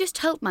I had just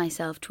helped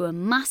myself to a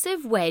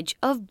massive wedge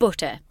of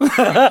butter.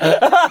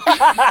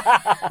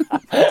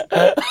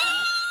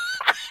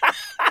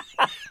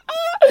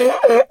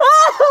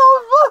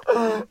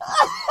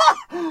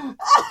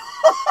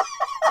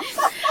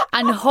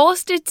 And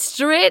horsed it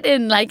straight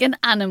in like an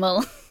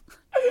animal. Can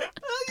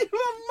you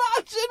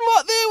imagine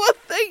what they were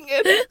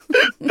thinking?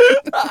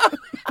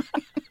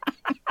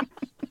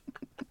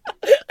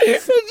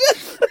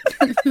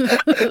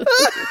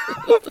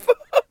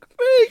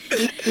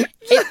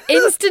 It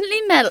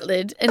instantly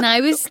melted, and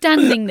I was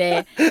standing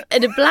there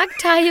at a black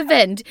tie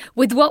event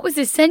with what was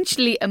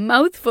essentially a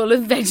mouthful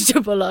of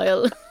vegetable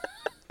oil.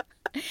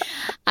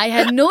 I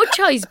had no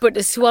choice but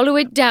to swallow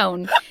it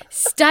down,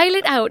 style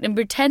it out and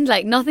pretend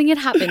like nothing had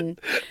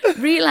happened,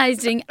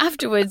 realising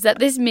afterwards that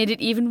this made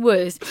it even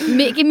worse,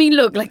 making me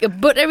look like a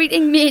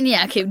butter-eating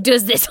maniac who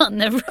does this on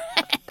the regs.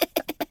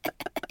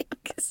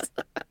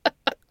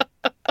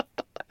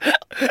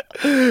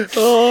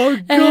 Oh,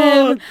 God.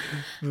 Yeah.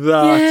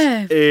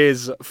 That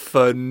is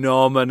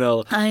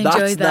phenomenal. I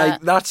enjoyed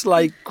that. That's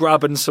like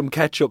grabbing some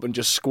ketchup and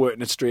just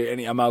squirting it straight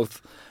into your mouth.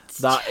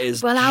 That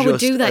is Well, I would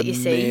do that, you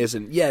see.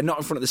 amazing. Yeah, not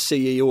in front of the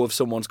CEO of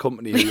someone's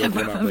company. who Yeah, you're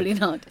going out with. probably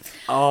not.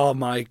 Oh,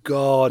 my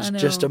God. I know.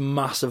 Just a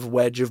massive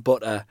wedge of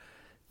butter.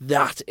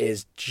 That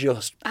is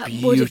just That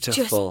beautiful. would have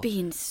just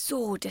been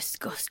so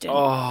disgusting.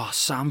 Oh,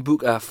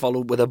 Sambuca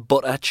followed with a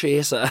butter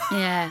chaser.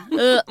 Yeah.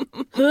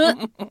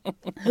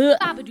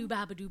 Babadoo,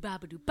 babadoo,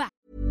 babadoo, ba.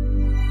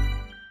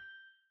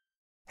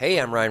 Hey,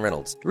 I'm Ryan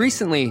Reynolds.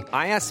 Recently,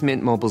 I asked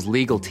Mint Mobile's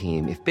legal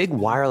team if big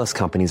wireless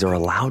companies are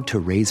allowed to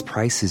raise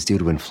prices due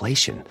to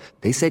inflation.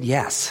 They said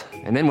yes.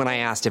 And then when I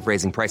asked if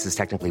raising prices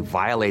technically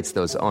violates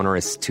those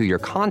onerous 2-year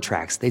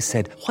contracts, they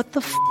said, "What the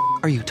f***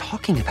 are you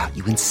talking about,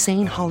 you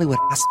insane Hollywood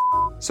ass?"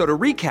 So to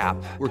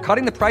recap, we're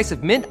cutting the price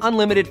of Mint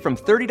Unlimited from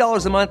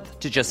 $30 a month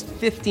to just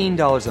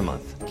 $15 a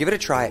month. Give it a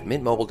try at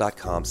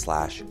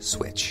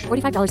mintmobile.com/switch.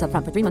 $45 up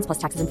front for 3 months plus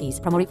taxes and fees.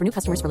 Promo rate for new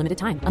customers for limited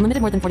time. Unlimited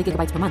more than 40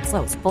 gigabytes per month.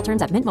 Slows full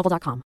terms at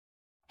mintmobile.com.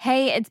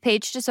 Hey, it's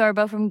Paige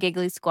DeSorbo from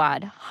Giggly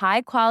Squad.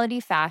 High quality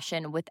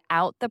fashion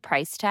without the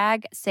price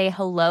tag. Say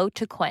hello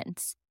to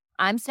Quince.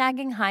 I'm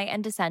snagging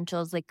high-end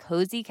essentials like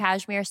cozy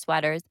cashmere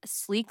sweaters,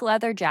 sleek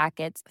leather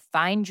jackets,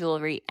 fine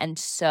jewelry, and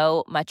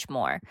so much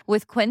more.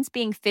 With Quince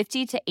being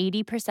 50 to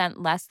 80%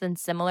 less than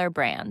similar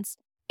brands.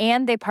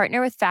 And they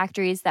partner with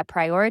factories that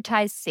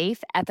prioritize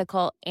safe,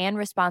 ethical, and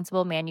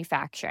responsible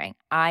manufacturing.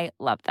 I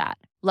love that.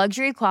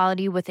 Luxury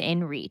quality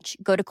within reach.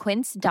 Go to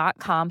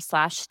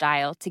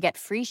quince.com/style to get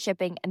free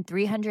shipping and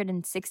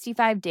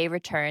 365-day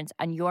returns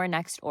on your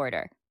next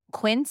order.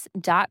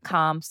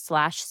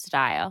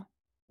 Quince.com/style.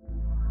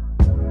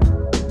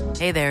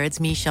 Hey there, it's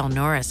Michelle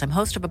Norris. I'm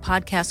host of a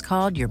podcast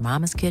called Your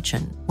Mama's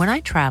Kitchen. When I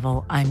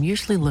travel, I'm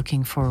usually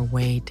looking for a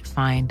way to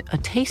find a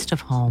taste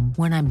of home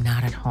when I'm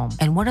not at home.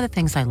 And one of the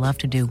things I love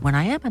to do when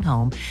I am at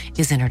home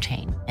is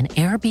entertain. And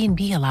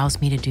Airbnb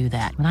allows me to do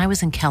that. When I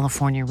was in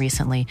California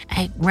recently,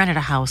 I rented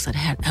a house that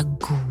had a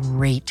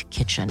great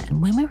kitchen.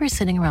 And when we were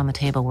sitting around the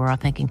table, we're all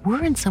thinking,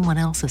 we're in someone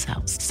else's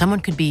house. Someone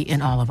could be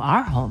in all of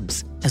our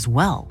homes as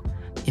well.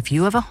 If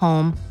you have a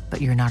home, but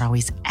you're not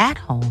always at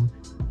home,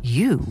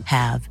 you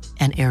have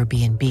an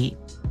Airbnb.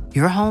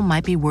 Your home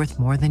might be worth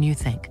more than you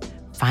think.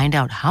 Find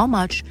out how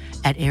much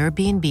at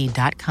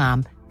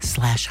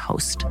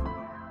airbnb.com/host.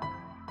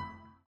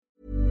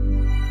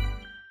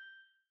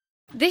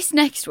 This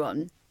next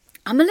one,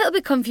 I'm a little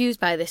bit confused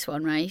by this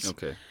one, right?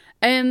 Okay.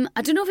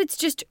 I don't know if it's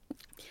just...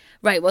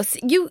 Right, well,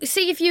 you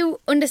see if you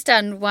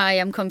understand why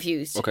I'm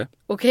confused. Okay.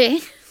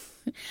 Okay?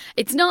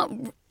 It's not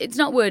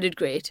worded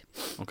great.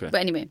 Okay.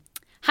 But anyway.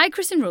 Hi,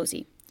 Chris and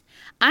Rosie.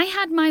 I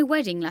had my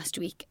wedding last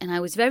week and I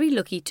was very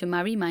lucky to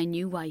marry my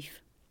new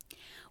wife.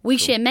 We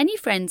share many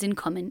friends in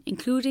common,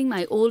 including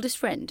my oldest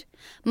friend.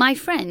 My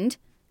friend,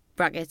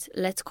 brackets,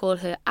 let's call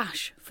her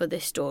Ash for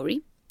this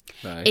story,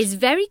 Right. is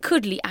very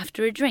cuddly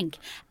after a drink,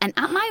 and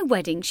at my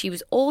wedding she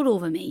was all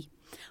over me,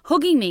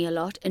 hugging me a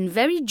lot and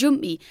very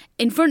jumpy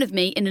in front of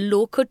me in a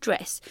low-cut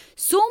dress,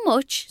 so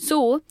much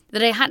so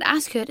that I had to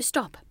ask her to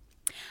stop.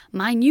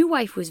 My new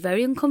wife was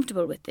very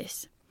uncomfortable with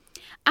this.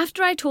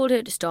 After I told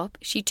her to stop,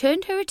 she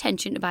turned her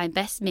attention to my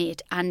best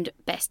mate and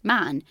best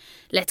man.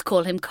 Let's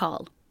call him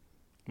Carl.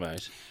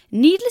 Right.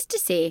 Needless to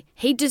say,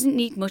 he doesn't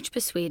need much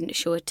persuading to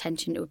show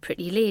attention to a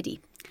pretty lady.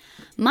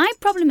 My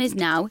problem is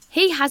now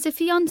he has a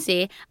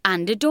fiancée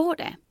and a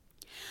daughter.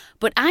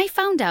 But I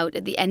found out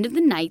at the end of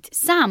the night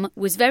Sam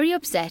was very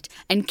upset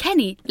and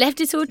Kenny left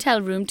his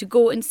hotel room to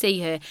go and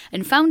see her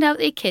and found out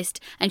they kissed,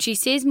 and she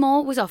says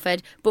more was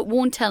offered but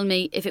won't tell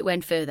me if it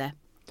went further.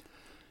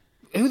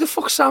 Who the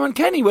fuck's Sam and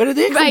Kenny? Where did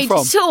they come Right,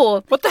 from?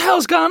 so what the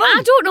hell's going on?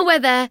 I don't know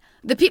whether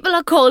the people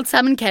are called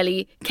Sam and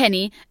Kenny,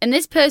 and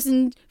this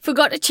person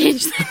forgot to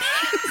change their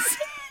names.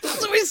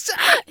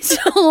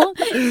 So,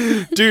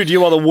 Dude,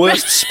 you are the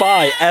worst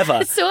spy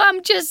ever. so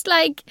I'm just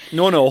like,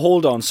 No,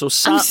 hold on. So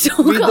Sam, I'm so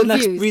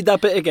confused. read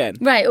that bit again.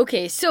 right,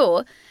 okay.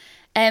 So,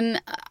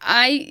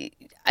 I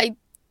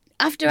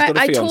after He's got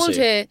a I told fiancée.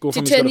 her Go to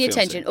from he's turn got a the fiancée.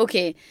 attention.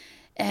 Okay.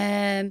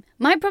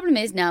 My problem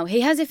is now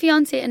he has a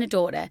fiancée and a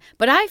daughter,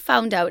 but I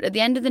found out at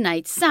the end of the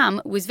night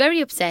Sam was very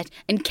upset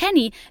and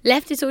Kenny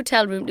left his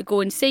hotel room to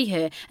go and see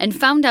her and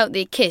found out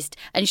they kissed,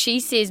 and she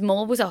says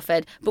more was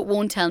offered but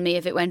won't tell me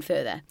if it went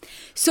further.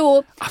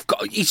 So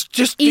He's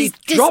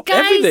dropped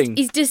everything.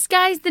 He's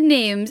disguised the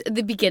names at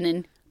the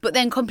beginning, but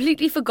then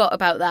completely forgot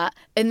about that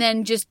and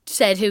then just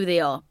said who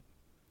they are.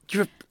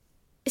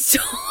 So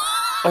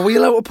Are we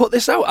allowed to put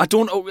this out? I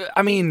don't know.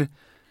 I mean,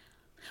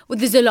 well,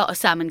 there's a lot of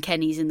Sam and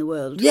Kennys in the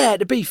world. yeah,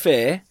 to be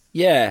fair,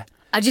 yeah.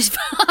 I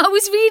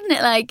was reading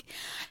it like,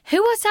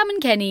 who are Sam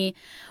and Kenny?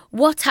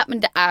 What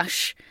happened to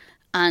Ash?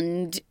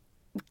 And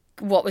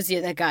what was the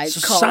other guy?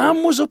 So Carl.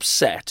 Sam was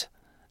upset.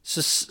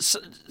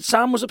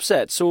 Sam was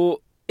upset.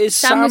 So is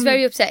Sam was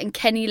very upset and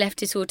Kenny left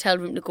his hotel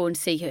room to go and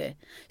see her.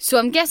 So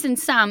I'm guessing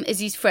Sam is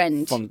his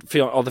friend.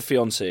 or the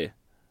fiancé,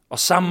 or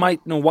Sam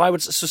might know why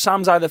would so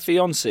Sam's either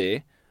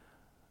fiancé,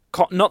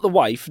 not the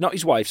wife, not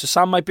his wife. So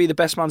Sam might be the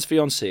best man's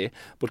fiancé,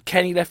 but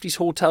Kenny left his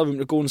hotel room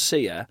to go and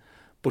see her.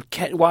 But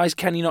why is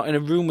Kenny not in a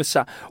room with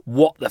Sam?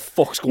 What the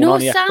fuck's going on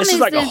here? Sam This is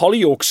like a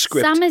Hollyoaks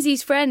script. Sam is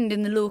his friend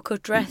in the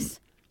low-cut dress.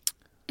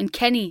 And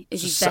Kenny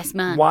is his best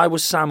man. Why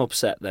was Sam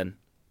upset then?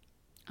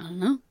 I don't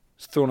know.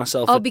 Throwing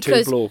herself at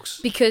two blokes.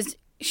 Because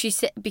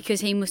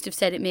he must have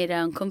said it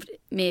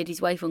made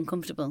his wife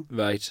uncomfortable.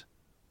 Right.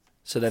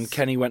 So then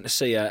Kenny went to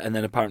see her, and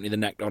then apparently they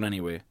necked on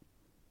anyway.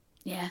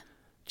 Yeah.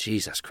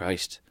 Jesus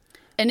Christ.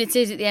 And it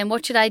says at the end,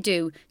 what should I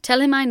do?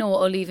 Tell him I know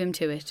or leave him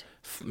to it?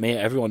 Mate,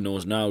 everyone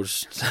knows now.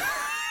 Just...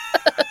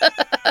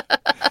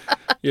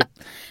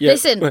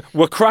 Listen.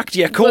 We're cracked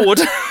your code.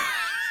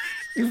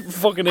 You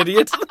fucking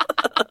idiot.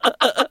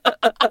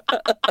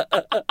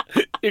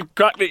 You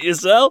cracked it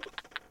yourself.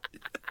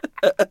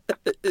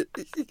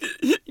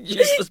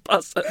 Useless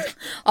bastard.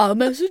 I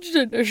messaged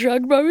into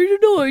Shag Married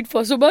Annoyed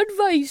for some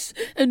advice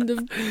and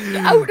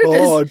out of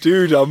Oh,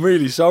 dude, I'm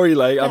really sorry.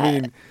 Like, I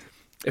mean,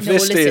 if No,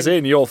 this stays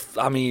listen.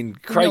 in,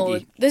 crikey. No,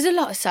 there's a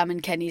lot of Sam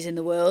and Kennys in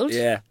the world.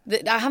 Yeah.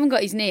 I haven't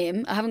got his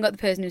name. I haven't got the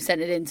person who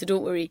sent it in, so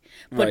don't worry.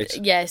 But Right.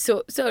 yeah,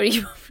 so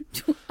sorry.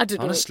 I don't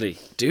know. Honestly,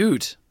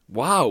 dude,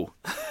 wow.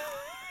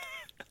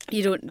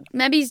 You don't.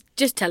 Maybe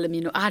just tell him.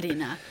 I don't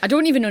know. I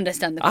don't even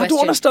understand the I question. don't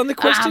understand the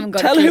question. I haven't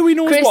got a Tell clue. who he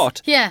knows Chris,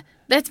 what. Yeah,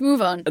 let's move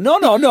on.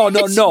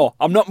 No.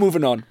 I'm not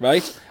moving on,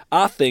 right?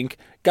 I think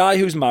guy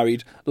who's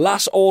married,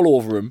 lass all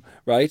over him,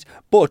 right?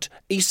 But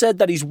he said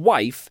that his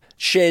wife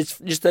just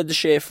said to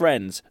share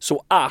friends.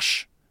 So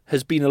Ash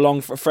has been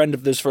a friend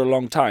of theirs for a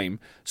long time.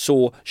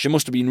 So she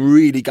must have been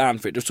really gone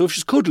for it. So if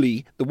she's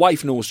cuddly, the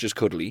wife knows she's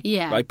cuddly.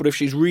 Yeah. Right? But if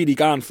she's really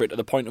gone for it to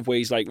the point of where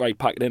he's like, right,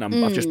 pack it in,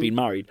 I've just been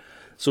married.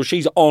 So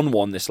she's on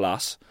one, this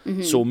lass.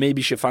 Mm-hmm. So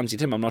maybe she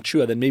fancied him, I'm not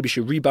sure. Then maybe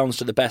she rebounds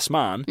to the best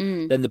man.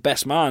 Then the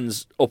best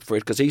man's up for it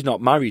because he's not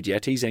married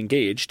yet. He's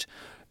engaged.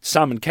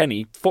 Sam and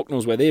Kenny, fuck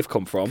knows where they've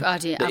come from.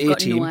 God, yeah, the I've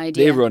got A-team, no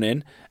idea. They run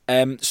in.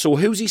 So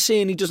who's he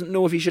saying he doesn't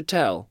know if he should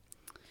tell?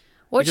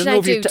 What He should doesn't I know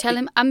if do? you Tell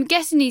him. I'm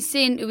guessing he's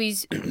saying to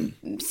his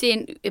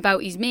saying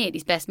about his mate,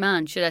 his best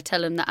man. Should I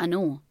tell him that I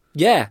know?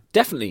 Yeah,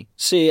 definitely.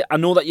 Say, I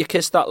know that you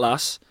kissed that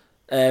lass.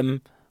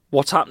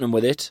 What's happening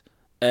with it?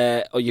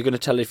 Or you're going to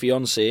tell your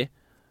fiancé?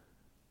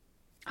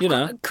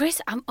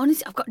 Chris, I've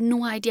got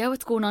no idea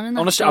what's going on in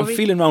that Honestly, story. I'm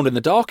feeling round in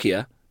the dark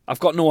here. I've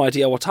got no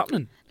idea what's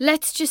happening.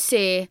 Let's just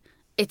say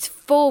it's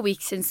 4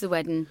 weeks since the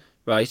wedding.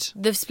 Right.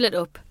 They've split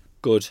up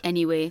Good.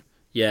 anyway,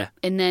 Yeah.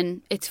 and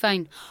then it's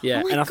fine. Yeah,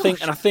 Oh my and I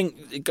gosh.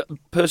 think the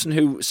person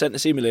who sent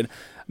this email in,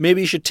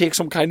 maybe you should take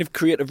some kind of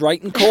creative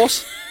writing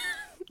course,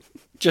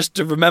 just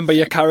to remember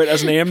your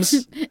characters'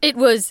 names. It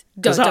was ...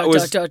 'Cause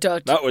that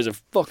dot. That was a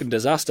fucking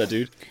disaster,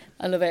 dude.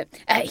 I love it.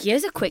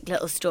 Here's a quick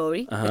little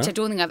story, which I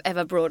don't think I've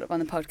ever brought up on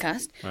the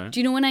podcast. Right. Do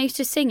you know when I used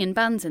to sing in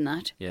bands and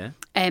that? Yeah. Me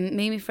and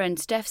my friend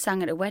Steph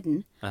sang at a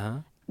wedding. Uh-huh.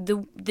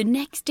 The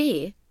next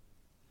day,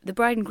 the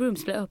bride and groom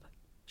split up.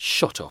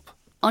 Shut up.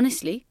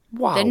 Honestly,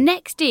 Wow. The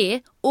next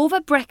day,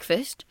 over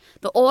breakfast,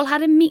 they all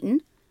had a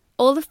meeting.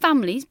 All the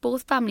families,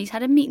 both families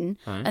had a meeting,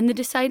 and they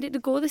decided to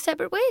go their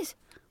separate ways.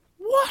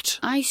 What?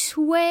 I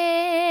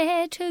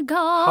swear to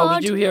God. How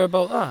did you hear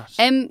about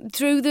that?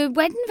 Through the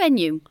wedding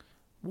venue.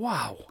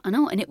 Wow. I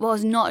know, and it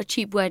was not a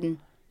cheap wedding.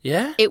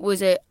 Yeah? It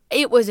was a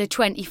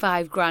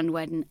 25 grand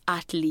wedding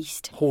at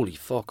least. Holy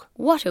fuck.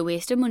 What a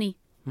waste of money.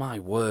 My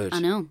word. I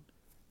know.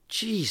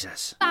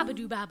 Jesus.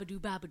 Babadoo, babadoo,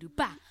 babadoo,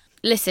 ba.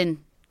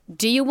 Listen,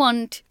 do you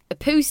want a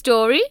poo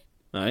story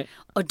Right.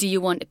 or do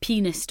you want a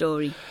penis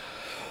story?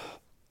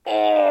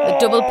 The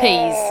double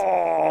P's.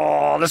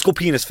 Oh, let's go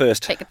penis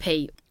first. Pick a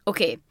P.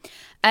 Okay.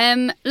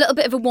 Little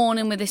bit of a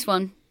warning with this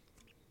one.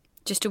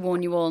 Just to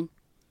warn you all.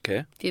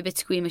 Okay. If you're a bit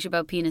squeamish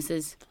about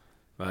penises,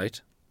 Right.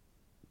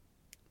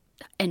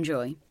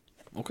 enjoy.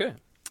 Okay.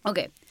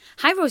 Okay.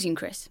 Hi, Rosie and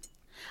Chris.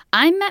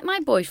 I met my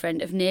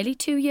boyfriend of nearly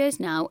 2 years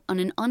now on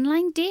an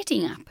online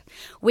dating app.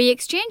 We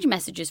exchanged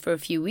messages for a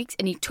few weeks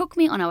and he took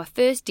me on our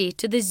first date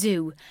to the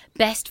zoo.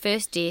 Best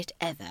first date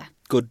ever.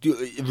 Good.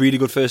 Really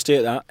good first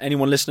date, that.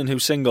 Anyone listening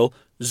who's single,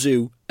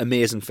 zoo,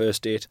 amazing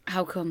first date.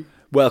 How come?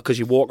 Well, because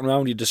you're walking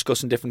around, you're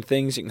discussing different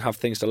things, you can have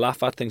things to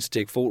laugh at, things to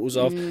take photos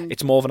of.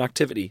 It's more of an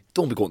activity.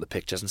 Don't be going to the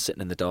pictures and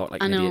sitting in the dark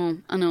like an idiot.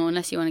 I know,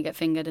 unless you want to get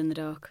fingered in the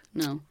dark.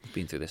 No. I've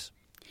been through this.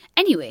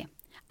 Anyway,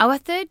 our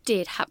third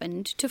date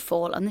happened to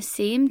fall on the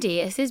same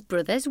day as his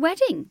brother's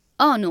wedding.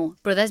 Oh no,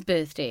 brother's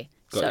birthday.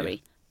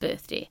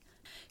 Birthday.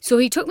 So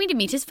he took me to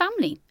meet his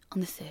family on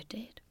the third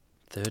date.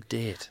 Third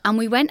date. And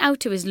we went out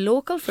to his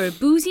local for a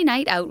boozy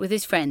night out with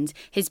his friends.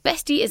 His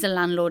bestie is a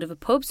landlord of a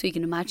pub, so you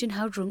can imagine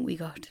how drunk we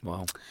got.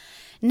 Wow.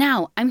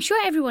 Now, I'm sure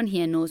everyone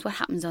here knows what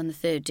happens on the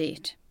third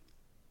date.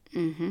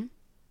 Mm-hmm.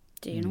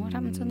 Do you know what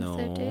happens on the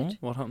third date?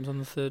 What happens on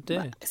the third date?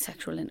 Well,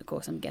 sexual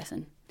intercourse, I'm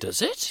guessing.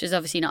 Does it? She's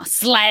obviously not a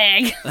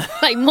slag,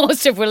 like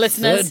most of our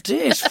listeners. Third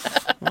date.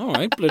 All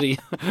right, bloody.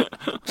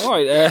 All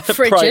right,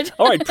 Frigid.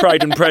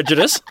 Pride and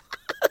Prejudice.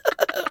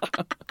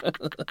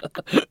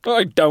 All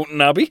right,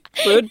 Downton Abbey.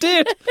 Third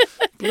date.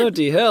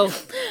 Bloody hell.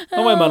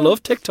 Oh, my man,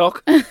 love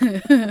TikTok.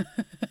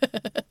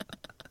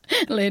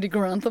 Lady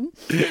Grantham.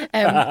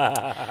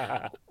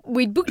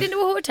 We'd booked into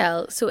a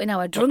hotel, so in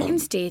our drunken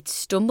state,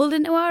 stumbled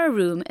into our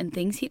room and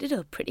things heated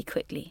up pretty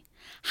quickly.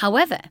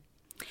 However,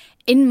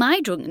 in my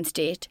drunken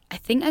state, I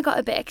think I got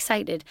a bit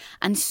excited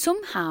and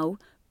somehow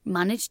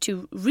managed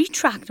to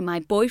retract my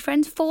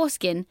boyfriend's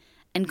foreskin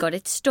and got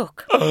it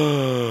stuck.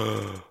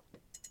 The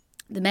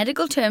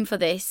medical term for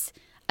this,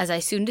 as I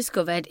soon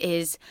discovered,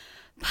 is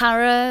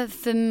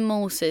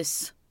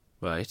paraphimosis.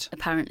 Right.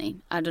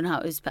 Apparently. I don't know how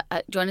it is. Do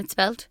you want it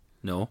spelled?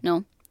 No.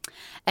 No.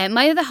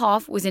 My other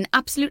half was in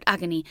absolute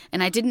agony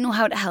and I didn't know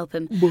how to help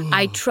him.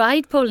 I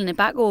tried pulling it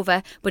back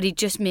over, but he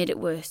just made it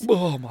worse.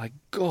 Oh, my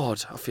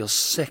God. I feel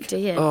sick. Do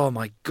you? Oh,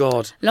 my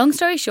God. Long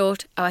story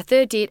short, our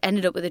third date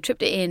ended up with a trip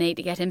to A&E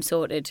to get him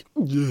sorted.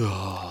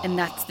 And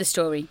that's the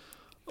story.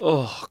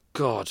 Oh,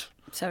 God.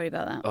 Sorry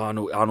about that. Oh, I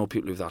know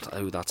people who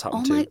that's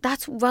happened to.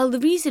 The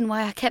reason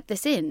why I kept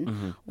this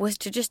in was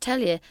to just tell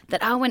you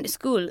that I went to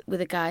school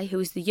with a guy who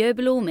was the year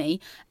below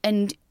me,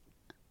 and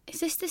is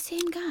this the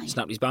same guy?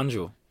 Snappy's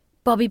Banjo.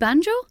 Bobby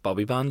Banjo?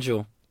 Bobby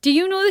Banjo. Do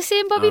you know the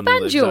same Bobby I know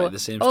Banjo? exactly the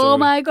same story. Oh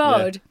my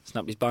God. Yeah.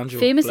 Snappy's Banjo.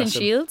 Famous in Bless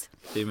him. Shield.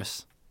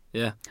 Famous.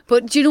 Yeah.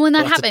 But do you know when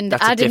that That's happened?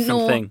 that's I a didn't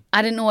different know. thing.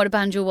 I didn't know what a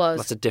banjo was.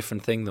 That's a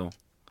different thing, though.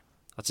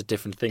 That's a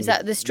different thing. Is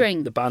that the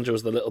string? The banjo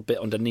is the little bit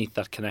underneath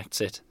that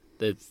connects it,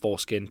 the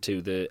foreskin,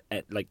 to the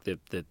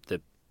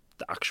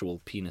actual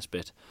penis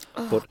bit.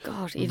 Oh, but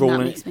God, even that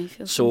makes me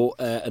feel so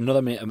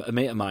another mate, a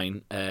mate of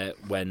mine,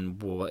 when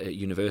we were at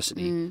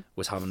university,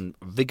 was having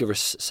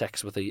vigorous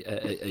sex with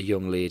a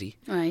young lady.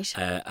 Right.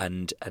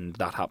 And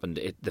that happened.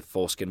 The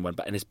foreskin went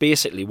back. And it's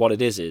basically what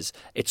it is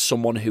it's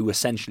someone who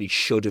essentially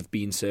should have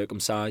been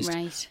circumcised,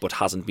 Right. but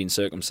hasn't been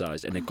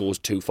circumcised. And it goes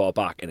too far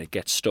back and it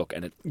gets stuck.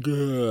 And it...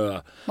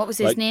 What was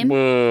his name?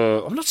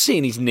 I'm not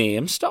saying his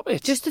name. Stop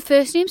it. Just the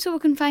first name so we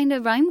can find a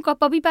rhyme. We've got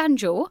Bobby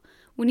Banjo.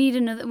 We need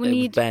another. We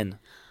need Ben.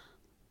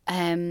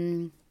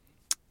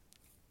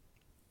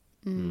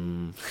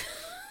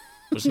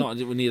 It's not.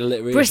 We need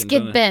alliteration. Brisket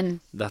don't we? Ben.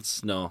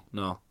 That's no.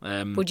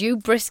 Would you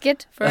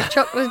brisket for a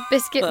chocolate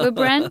biscuit with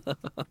Ben?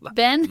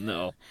 Ben?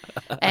 No.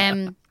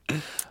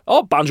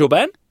 Oh, Banjo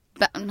Ben.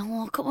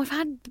 No, come on, we've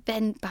had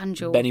Ben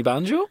Banjo. Benny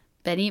Banjo.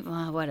 Benny,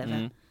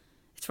 whatever.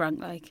 It's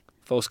rank like.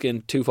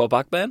 Foreskin too far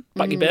back Ben.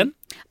 Backy Ben.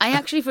 I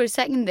actually, for a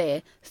second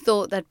there,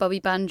 thought that Bobby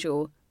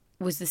Banjo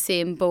was the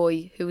same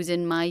boy who was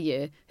in my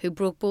year who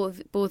broke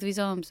both of his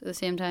arms at the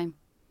same time.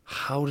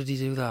 How did he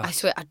do that? I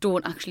swear, I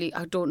don't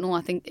know.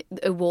 I think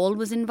a wall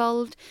was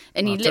involved,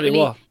 and he I'll tell you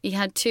what. he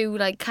had two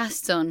like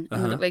casts on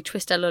who looked like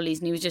Twister lollies,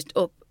 and he was just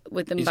up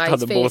with them by had his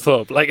them face. both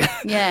up like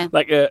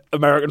like a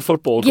American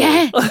football goal.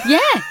 Yeah,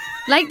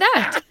 like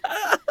that.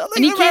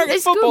 And he came to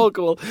school.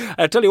 Goal.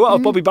 I tell you what,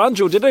 if Bobby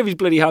Banjo didn't have his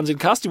bloody hands in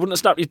cast, he wouldn't have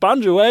snapped his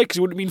banjo, because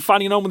he wouldn't have been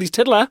fanning on with his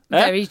tiddler.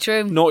 Very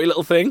true. Naughty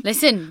little thing.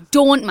 Listen,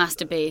 don't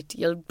masturbate.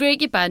 You'll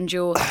break your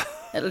banjo.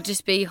 It'll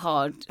just be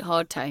hard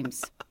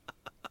times.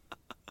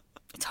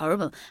 That's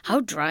horrible. How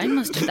dry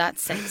must have that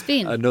sex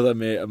been? Another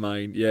mate of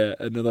mine,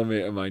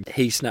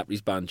 he snapped his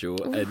banjo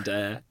and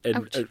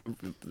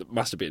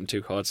masturbating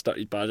too hard, started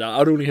his banjo.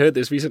 I'd only heard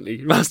this recently.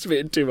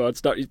 Masturbating too hard,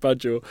 started his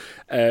banjo,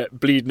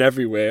 bleeding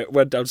everywhere.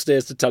 Went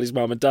downstairs to tell his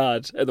mum and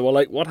dad, and they were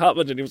like, "What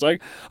happened?" And he was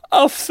like,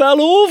 "I fell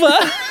over."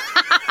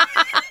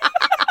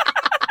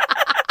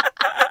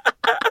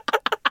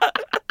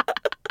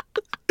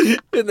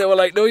 And they were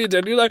like, "No, you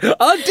didn't." You're like,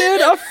 "I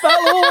did. I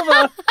fell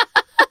over."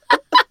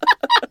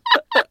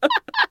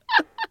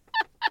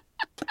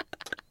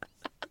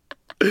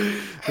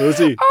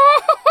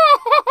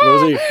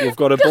 Rosie, we've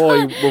got a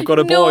boy. We've got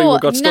a boy. No,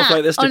 we've got stuff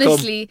like this to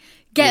honestly, come.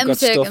 Get him We've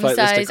got stuff like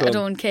this to circumcised. I come.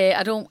 don't care.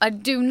 I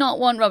do not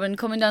want Robin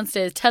coming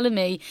downstairs telling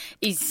me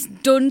he's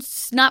done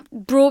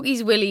broke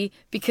his willy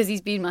because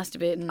he's been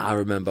masturbating. I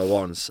remember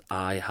once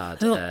I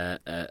had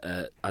I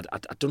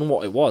don't know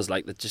what it was,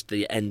 like just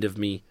the end of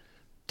me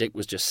dick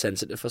was just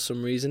sensitive for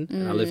some reason,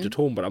 and I lived at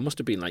home, but I must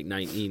have been like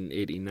 19.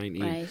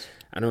 Right.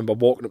 And I remember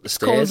walking up the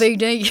Call stairs.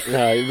 VD.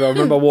 I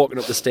remember walking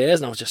up the stairs,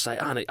 and I was just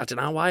like, I don't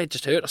know why, it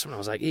just hurt or something. I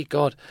was like, hey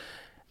God,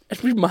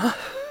 it's my mum.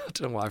 I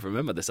don't know why I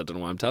remember this. I don't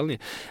know why I'm telling you.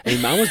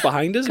 And my mum was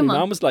behind us, and my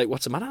mum was like,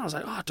 "What's the matter?" I was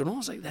like, "Oh, I don't know." I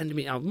was like, "The end of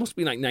me, I must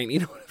be like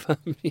 19 or whatever."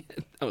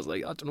 I was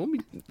like, "I don't know,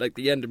 like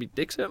the end of me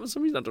dick's hurt for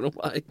some reason. I don't know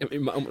why."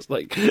 And my mum was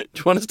like, "Do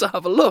you want us to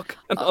have a look?"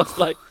 And I was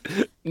like,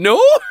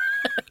 "No,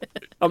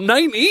 I'm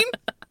 19.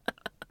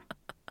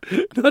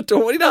 I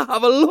don't want you to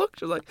have a look."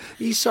 She was like,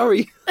 "He's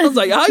sorry." I was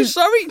like, "I'm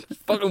sorry."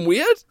 Fucking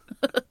weird.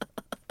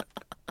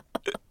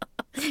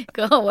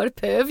 God, what a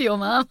perv, your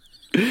mum.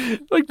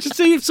 Like to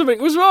see if something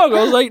was wrong.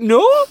 I was like,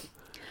 "No."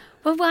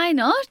 Well, why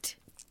not?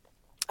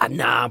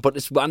 Nah,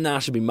 but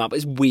should be mad. But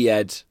it's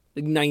weird.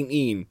 Like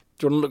 19.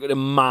 Do you want to look at a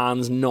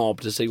man's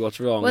knob to see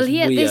what's wrong? Well, it's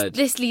here, weird.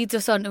 this leads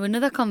us on to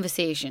another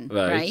conversation,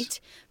 Right. right?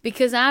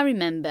 Because I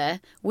remember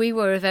we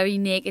were a very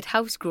naked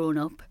house growing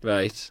up.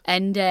 Right.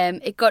 And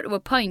it got to a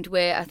point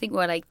where I think we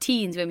were like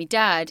teens, where my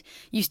dad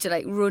used to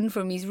like run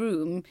from his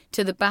room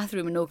to the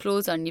bathroom with no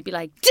clothes on. And you'd be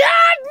like,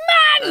 "Dad,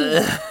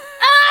 man!"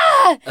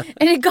 Ah!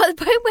 And it got to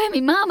the point where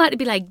my mum had to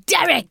be like,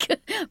 "Derek,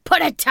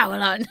 put a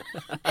towel on."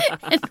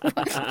 And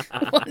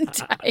one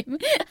time,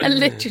 I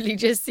literally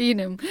just seen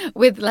him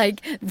with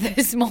like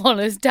the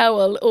smallest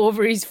towel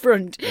over his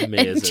front.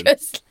 Amazing. And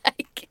just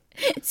like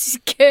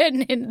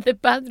skirting into the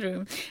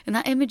bathroom. And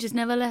that image has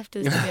never left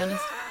us, to be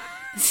honest.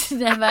 It's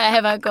never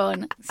ever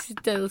gone.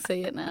 Still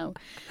see it now.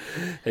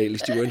 Hey, at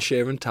least you weren't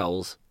sharing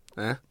towels.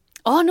 Eh?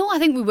 Oh no, I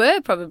think we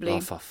were probably.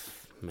 Oh, for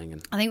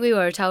minging. I think we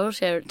were a towel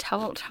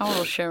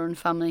sharing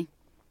family.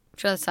 I'm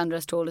sure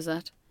Sandra's told us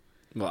that.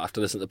 Well, after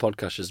listening to the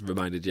podcast, she's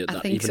reminded you I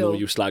that think even so. though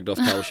you slagged off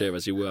towel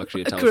sharers, you were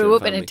actually a I towel grew sharing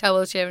up family. in a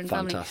towel sharing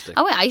family. Fantastic.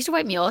 Oh, wait, I used to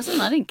wipe my arse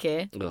and I didn't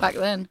care back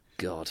then.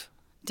 God.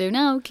 Do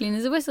now, clean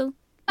as a whistle.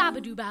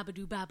 Babadoo,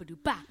 babadoo, babadoo,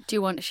 ba. Do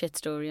you want a shit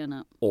story or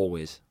not?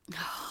 Always.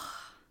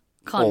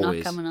 Can't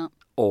Always. not, coming up.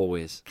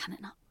 Always. Can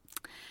it not?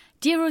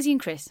 Dear Rosie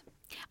and Chris,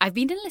 I've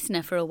been a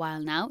listener for a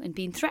while now and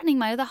been threatening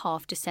my other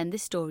half to send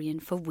this story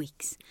in for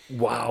weeks.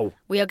 Wow.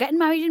 We are getting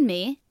married in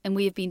May and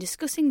we have been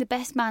discussing the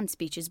best man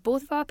speeches.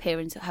 Both of our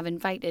parents have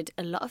invited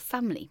a lot of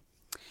family.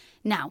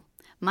 Now,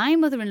 my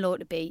mother-in-law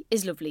to be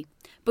is lovely,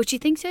 but she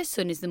thinks her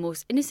son is the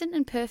most innocent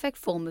and perfect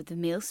form of the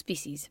male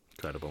species.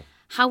 Incredible.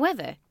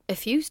 However, a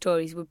few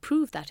stories would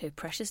prove that her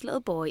precious little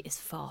boy is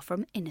far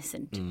from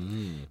innocent.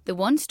 The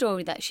one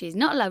story that she is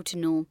not allowed to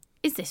know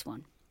is this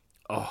one.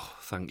 Oh,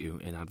 thank you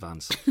in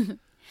advance.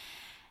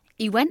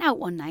 He went out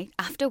one night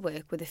after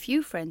work with a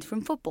few friends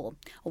from football.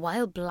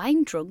 While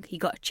blind drunk, he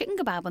got a chicken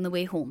kebab on the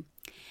way home.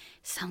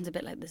 Sounds a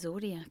bit like the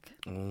Zodiac.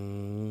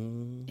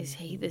 Is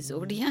he the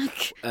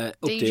Zodiac? Update,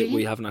 DJ?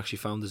 we haven't actually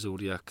found the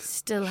Zodiac.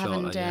 Still shot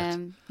haven't, yet.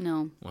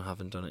 no. We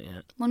haven't done it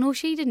yet. Well, no,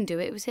 she didn't do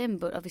it. It was him,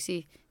 but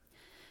obviously...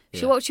 Yeah.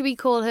 So what should we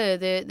call her?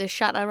 The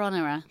shatter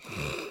honourer?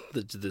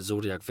 The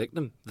Zodiac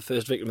victim. The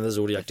first victim of the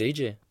Zodiac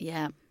DJ.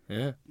 Yeah.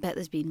 Yeah. Bet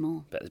there's been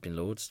more. Bet there's been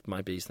loads.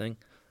 My bee's thing.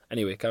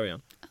 Anyway, carry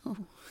on. Got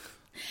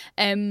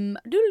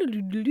Got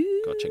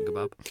a chicken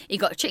kebab. He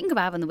got a chicken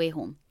kebab on the way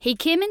home. He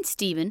came in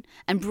Stephen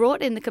and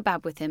brought in the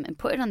kebab with him and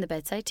put it on the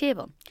bedside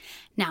table.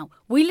 Now,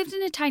 we lived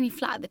in a tiny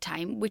flat at the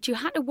time, which you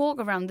had to walk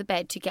around the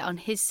bed to get on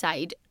his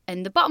side,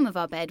 and the bottom of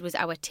our bed was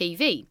our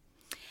TV.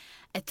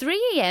 At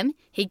 3 a.m,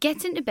 he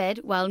gets into bed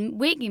while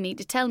waking me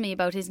to tell me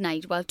about his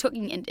night while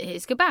tucking into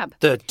his kebab.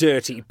 The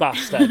dirty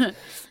bastard.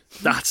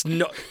 That's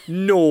not...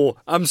 No,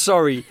 I'm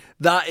sorry.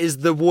 That is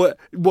the...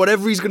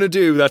 Whatever he's going to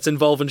do that's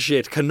involving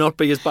shit cannot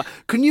be as bad.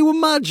 Can you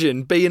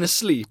imagine being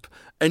asleep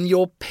and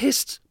your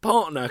pissed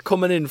partner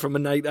coming in from a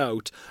night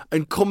out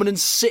and coming and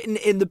sitting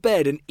in the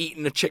bed and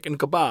eating a chicken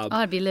kebab?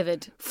 I'd be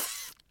livid.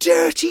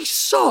 Dirty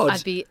sod.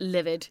 I'd be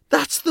livid.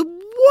 That's the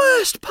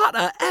worst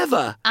patter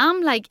ever.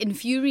 I'm like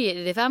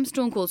infuriated if I'm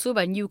stone cold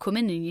sober and you come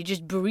in and you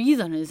just breathe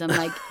on us. I'm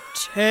like,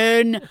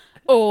 turn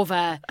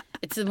over.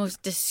 It's the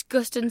most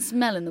disgusting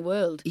smell in the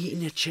world.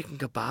 Eating a chicken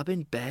kebab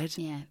in bed?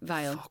 Yeah,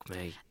 vile. Fuck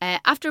me.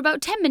 After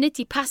about 10 minutes,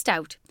 he passed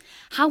out.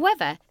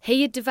 However,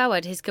 he had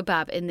devoured his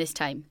kebab in this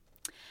time.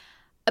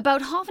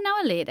 About half an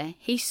hour later,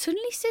 he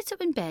suddenly sits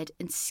up in bed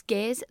and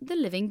scares the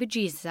living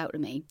bejesus out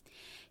of me.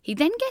 He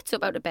then gets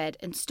up out of bed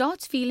and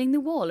starts feeling the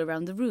wall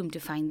around the room to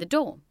find the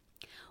door.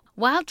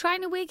 While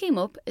trying to wake him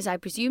up, as I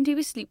presumed he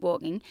was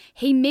sleepwalking,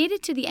 he made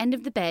it to the end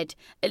of the bed,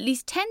 at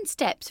least 10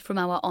 steps from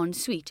our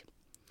ensuite.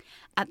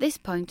 At this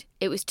point,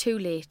 it was too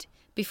late.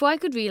 Before I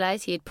could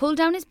realise, he had pulled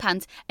down his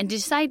pants and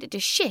decided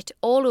to shit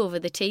all over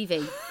the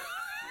TV.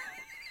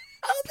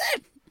 Oh,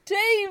 the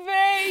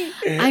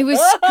TV! I was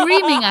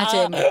screaming at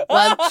him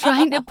while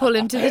trying to pull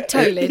him to the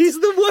toilet. He's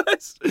the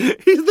worst.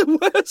 He's the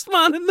worst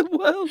man in the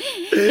world.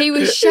 He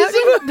was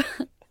shouting...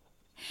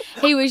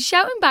 He was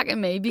shouting back at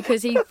me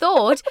because he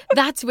thought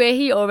that's where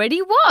he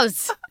already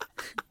was.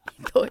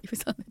 He thought he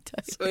was on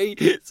the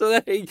toilet.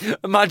 So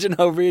imagine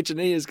how raging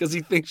he is because he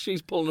thinks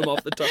she's pulling him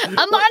off the toilet.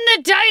 I'm on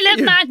the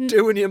toilet, man!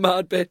 Doing you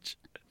mad, bitch.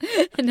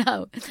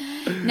 No.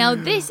 Now,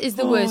 this is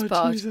the worst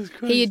part. Jesus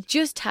Christ. He had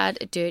just had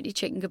a dirty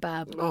chicken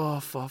kebab.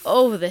 Oh,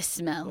 Oh, the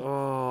smell.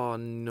 Oh,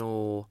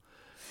 no.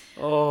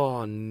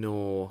 Oh,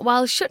 no.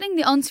 While shutting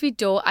the ensuite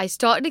door, I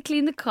started to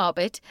clean the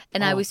carpet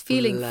and I was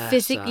feeling bless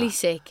physically her.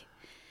 sick.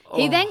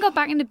 He then got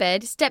back into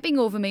bed, stepping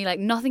over me like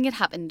nothing had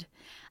happened.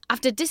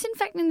 After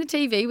disinfecting the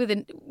TV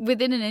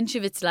within an inch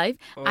of its life,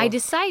 I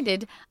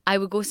decided I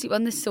would go sleep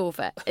on the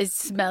sofa. It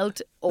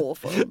smelled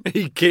awful.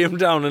 He came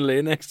down and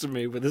lay next to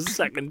me with a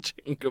second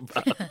chicken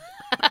kebab.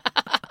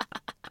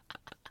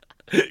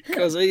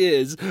 Because he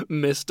is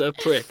Mr.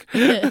 Prick.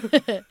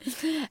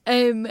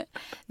 The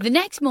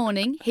next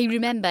morning, he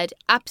remembered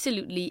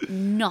absolutely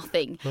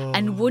nothing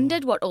and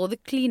wondered what all the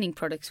cleaning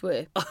products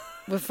were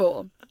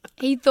for.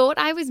 He thought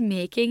I was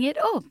making it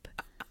up.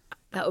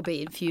 That would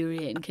be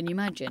infuriating, can you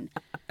imagine?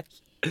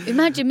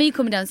 Imagine me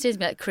coming downstairs and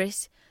be like,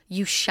 Chris,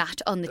 you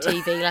shat on the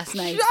TV last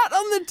night. Shat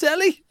on the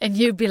telly? And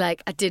you'd be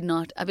like, I did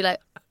not. I'd be like,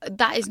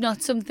 that is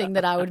not something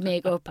that I would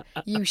make up.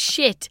 You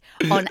shit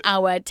on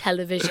our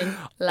television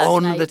last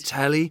night. On the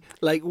telly?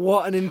 Like,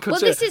 what an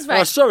inconsiderate... Well, this is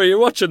right. Oh, sorry, you're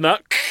watching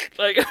that.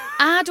 Like...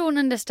 I don't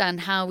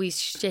understand how he's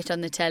shit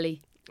on the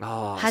telly.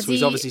 Oh, Has so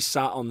he's he- obviously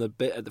sat on the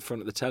bit at the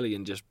front of the telly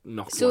and just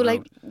knocked So, one like,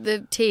 out. the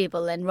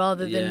table then,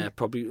 rather than... Yeah,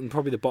 probably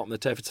the bottom of the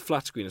telly. If it's a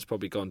flat screen, it's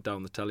probably gone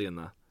down the telly and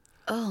that.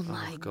 Oh,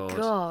 my God.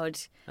 God.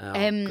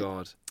 Oh,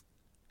 God.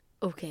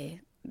 Okay.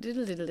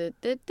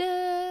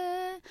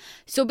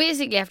 So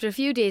basically, after a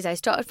few days, I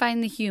started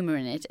finding the humour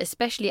in it,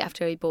 especially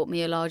after he bought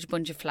me a large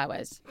bunch of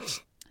flowers.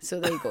 So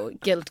there you go,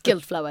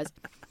 guilt flowers.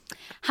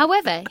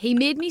 However, he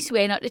made me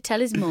swear not to tell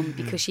his mum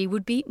because she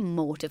would be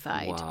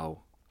mortified. Wow.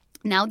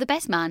 Now the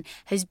best man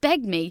has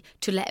begged me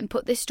to let him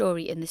put this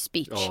story in the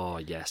speech. Oh,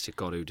 yes, you've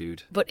got to,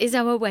 dude. But is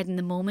our wedding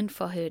the moment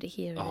for her to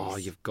hear Oh,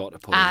 this? you've got to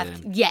put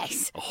it in.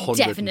 Yes, 110%,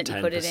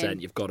 definitely put it in.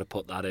 You've got to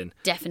put that in.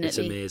 Definitely. It's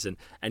amazing.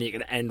 And you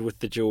can end with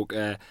the joke,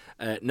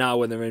 now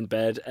when they're in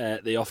bed,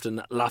 they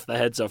often laugh their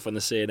heads off when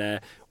they're saying,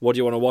 what do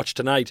you want to watch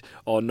tonight?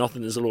 Or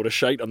nothing, there's a load of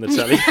shite on the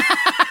telly.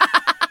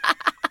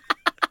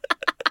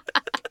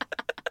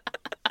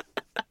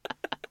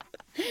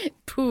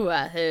 Poor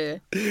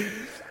her.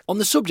 On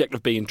the subject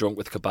of being drunk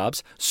with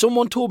kebabs,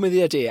 someone told me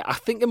the other day, I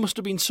think it must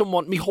have been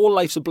someone, my whole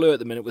life's a blur at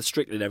the minute with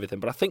Strictly and everything,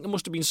 but I think there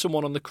must have been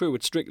someone on the crew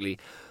at Strictly.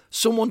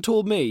 Someone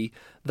told me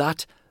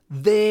that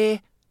a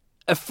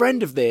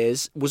friend of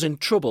theirs was in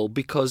trouble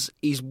because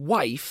his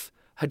wife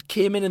had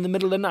came in the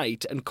middle of the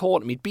night and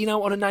caught him. He'd been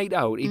out on a night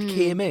out, he'd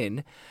came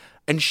in,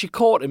 and she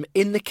caught him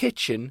in the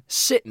kitchen,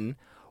 sitting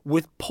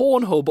with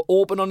Pornhub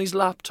open on his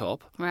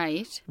laptop,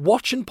 Right.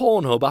 watching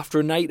Pornhub after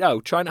a night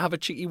out, trying to have a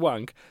cheeky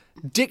wank,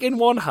 dick in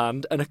one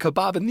hand and a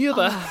kebab in the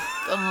other.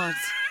 Oh, God.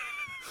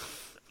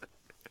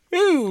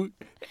 Who,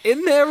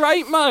 in their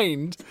right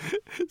mind,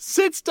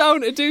 sits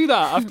down to do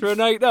that after a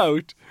night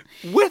out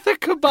with a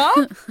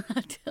kebab?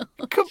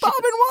 Kebab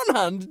in one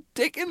hand,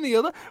 dick in the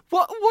other.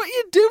 What are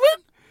you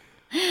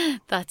doing?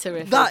 That's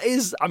horrific.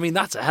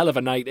 That's a hell of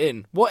a night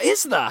in. What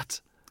is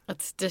that?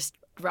 That's just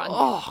wrong.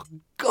 Oh,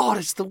 God,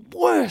 it's the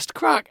worst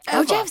crack ever.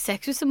 How do you have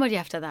sex with somebody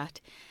after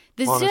that?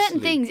 There's Honestly. certain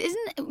things,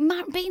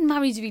 being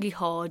married is really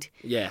hard.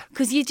 Yeah.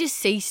 Because you just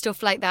see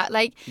stuff like that.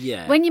 Like,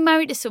 Yeah. when you're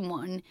married to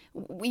someone,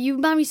 you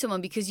marry someone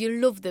because you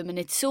love them and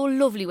it's so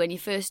lovely when you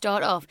first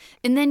start off.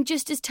 And then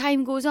just as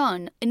time goes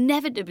on,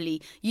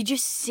 inevitably, you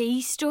just see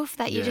stuff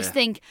that you just Yeah.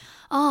 think,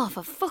 oh,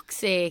 for fuck's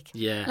sake.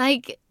 Yeah.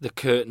 Like, The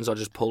curtains are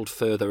just pulled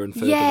further and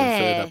further Yeah.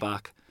 and further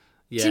back.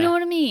 Yeah. do you know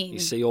what I mean? You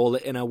see all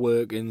the inner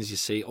workings, you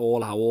see how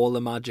all the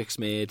magic's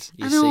made,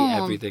 you I see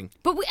know. everything.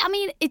 But,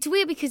 it's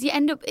weird because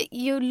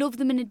you love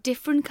them in a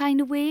different kind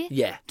of way.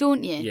 Yeah.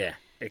 Don't you? Yeah.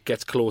 It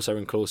gets closer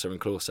and closer and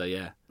closer,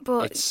 yeah.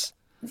 But It's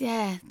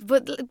yeah,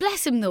 but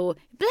bless him though.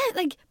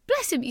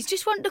 Bless him. He's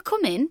just wanting to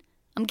come in.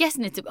 I'm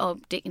guessing it's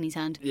dick in his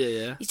hand.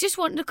 Yeah. He's just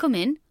wanting to come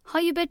in,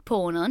 have a bit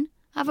porn on,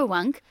 have a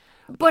wank,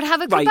 but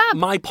have a Right, kebab.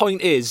 my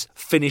point is,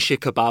 finish your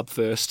kebab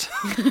first.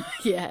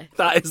 Yeah.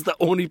 That is the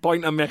only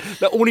point I'm making.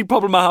 The only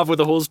problem I have with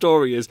the whole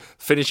story is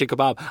finish your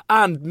kebab.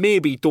 And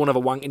maybe don't have a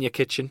wank in your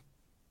kitchen.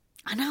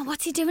 I know,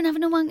 what's he doing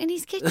having a wank in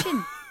his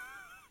kitchen?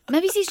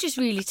 Maybe he's just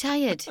really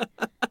tired.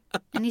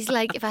 And he's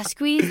like, if I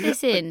squeeze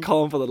this in.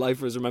 Can't for the life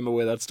of us remember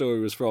where that story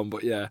was from,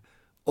 but yeah.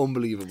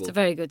 Unbelievable. It's a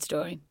very good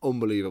story.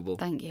 Unbelievable.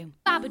 Thank you.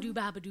 Babadoo,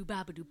 babadoo,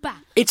 babadoo, ba.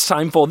 It's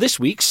time for this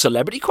week's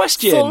Celebrity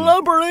Question.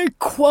 Celebrity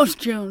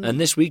question. And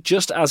this week,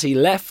 just as he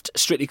left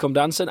Strictly Come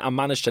Dancing, I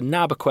managed to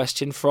nab a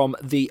question from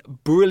the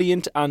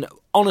brilliant and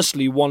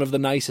honestly one of the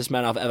nicest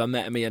men I've ever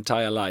met in my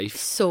entire life.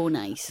 So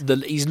nice.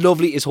 He's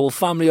lovely. His whole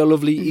family are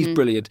lovely. He's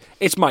brilliant.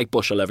 It's Mike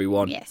Bushell,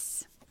 everyone.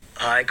 Yes.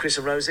 Hi, Chris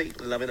and Rosie.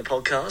 Loving the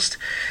podcast.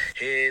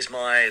 Here's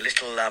my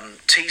little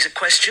teaser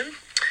question.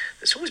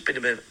 There's always been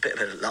a bit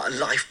of a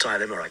life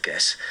dilemma, I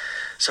guess.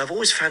 So I've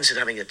always fancied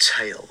having a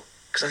tail,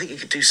 because I think you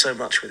could do so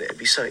much with it. It'd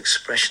be so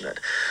expressionate.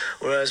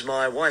 Whereas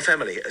my wife,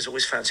 Emily, has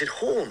always fancied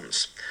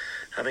horns,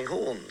 having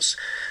horns.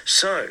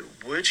 So,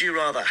 would you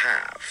rather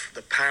have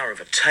the power of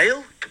a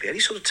tail, could be any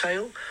sort of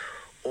tail,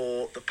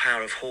 or the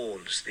power of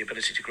horns, the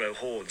ability to grow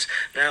horns?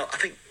 Now, I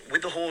think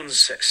with the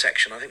horns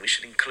section, I think we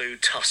should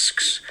include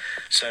tusks.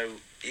 So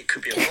it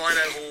could be a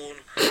rhino horn,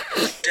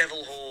 or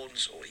devil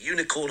horns, or a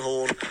unicorn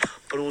horn,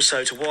 but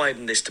also to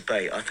widen this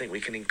debate, I think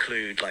we can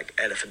include like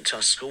elephant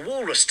tusks or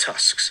walrus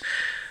tusks.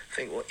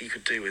 Think what you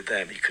could do with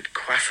them. You could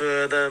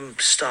coiffure them,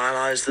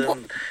 stylize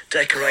them,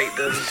 decorate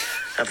them,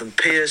 have them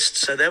pierced.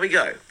 So there we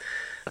go.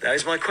 That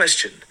is my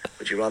question.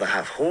 Would you rather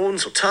have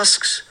horns or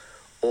tusks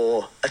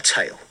or a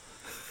tail?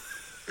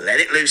 Let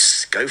it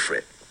loose. Go for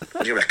it.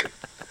 What do you reckon?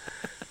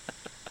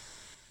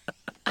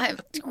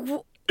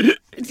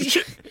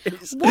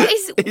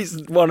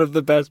 He's one of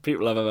the best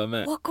people I've ever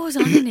met. What goes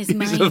on in his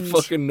mind? He's a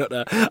fucking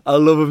nutter. I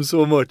love him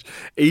so much.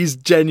 He's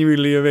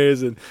genuinely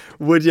amazing.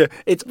 Would you?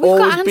 It's We've got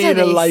always to been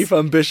answer a this. life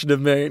ambition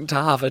of mine to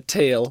have a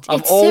tail.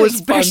 I've It's so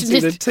always fancied a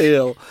expressionate.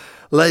 tail.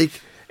 Like,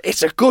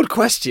 it's a good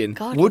question.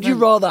 God, Would you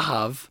well- rather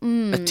have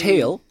a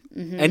tail,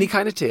 any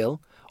kind of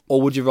tail,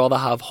 or would you rather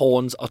have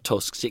horns or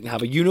tusks? You can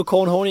have a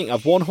unicorn horn, you can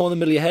have one horn in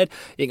the middle of your head,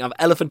 you can have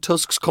elephant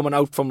tusks coming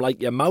out from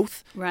like your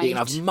mouth, you Right. can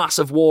have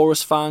massive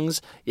walrus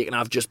fangs, you can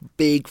have just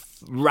big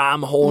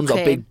ram horns or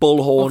Okay. big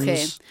bull horns.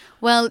 Okay.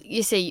 Well,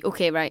 you see,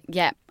 okay, right,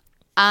 yeah.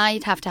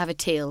 I'd have to have a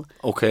tail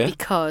Okay.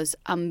 because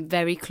I'm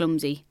very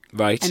clumsy.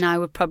 Right. And I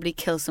would probably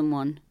kill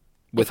someone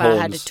With if I had a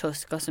horns.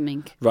 tusk or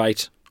something.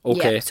 Right.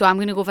 Okay. Yeah, so I'm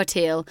going to go for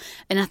tail.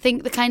 And I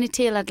think the kind of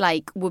tail I'd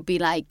like would be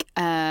like,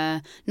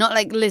 not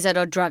like lizard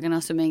or dragon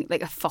or something,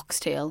 like a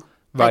foxtail.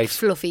 Like Right.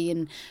 fluffy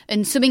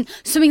and something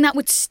that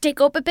would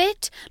stick up a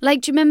bit. Like,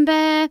 do you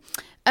remember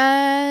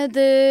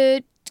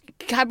the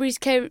Cadbury's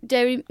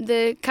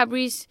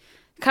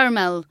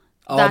caramel?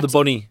 Oh, that the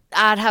bunny.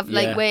 I'd have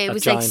like Yeah, where it a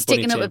was like giant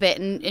sticking bunny up a bit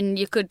and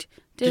you could...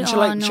 Didn't she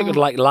like? no. She could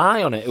like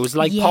lie on it. It was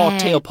like part Yeah.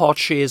 tail, part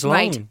chaise long.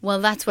 Right, well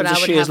that's what It was I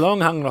a would chaise have.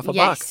 long hanging off her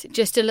Yes, back.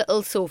 just a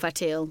little sofa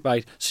tail.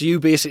 Right. So you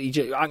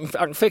basically, I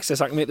can fix this.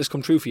 I can make this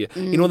come true for you.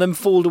 Mm. You know them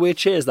fold away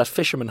chairs that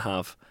fishermen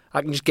have.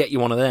 I can just get you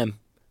one of them,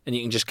 and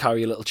you can just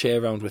carry a little chair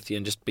around with you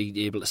and just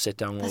be able to sit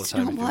down all That's the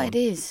time. not if you what want. it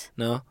is.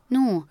 No,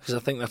 No, because I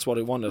think that's what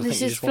I wanted. I This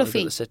think you is just wanted to be fluffy.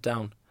 able to sit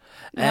down.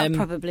 not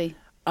probably.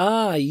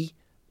 I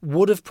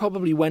would have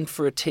probably went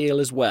for a tail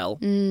as well.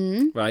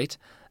 Right.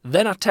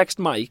 Then I text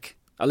Mike.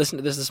 I listened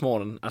to this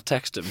morning. I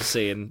texted him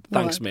saying,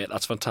 "Thanks, mate.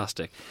 That's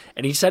fantastic."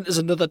 And he sent us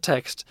another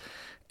text,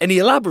 and he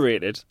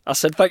elaborated. I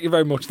said, "Thank you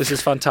very much. This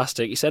is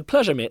fantastic." He said,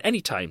 "Pleasure, mate.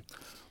 Anytime."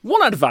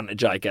 One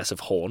advantage, I guess, of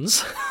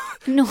horns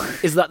No.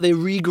 is that they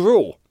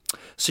regrow.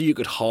 So you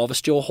could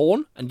harvest your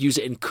horn and use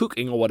it in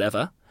cooking or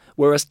whatever,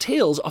 whereas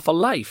tails are for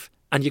life,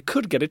 and you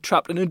could get it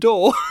trapped in a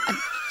door.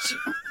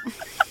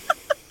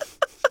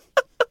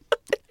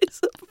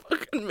 It's a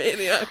fucking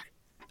maniac.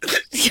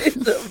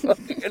 It's a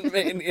fucking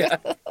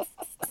maniac.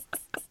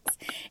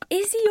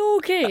 Is he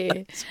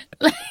okay?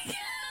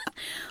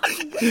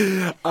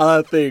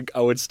 I think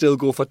I would still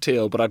go for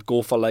tail, but I'd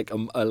go for like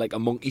a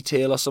monkey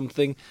tail or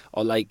something,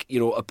 or like, you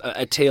know,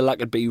 a tail that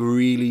could be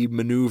really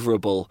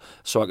manoeuvrable,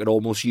 so I could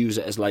almost use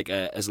it as like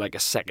a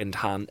second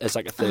hand, as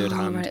like a third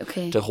hand right,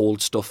 okay. to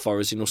hold stuff for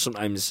us. You know,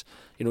 sometimes,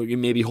 you know, you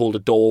maybe hold a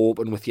door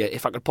open with you.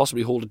 If I could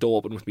possibly hold a door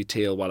open with my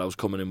tail while I was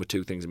coming in with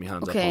two things in my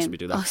hands, I'd Okay. possibly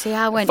do that. Oh, see,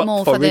 I went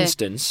more for for the.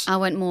 instance. I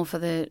went more for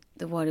the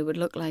what it would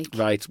look like.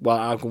 Right.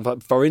 Well,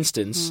 for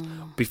instance,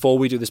 before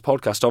we do this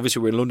podcast,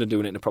 obviously we're in London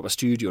doing it in a proper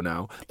studio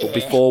now, but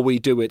before we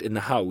do it in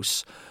the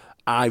house,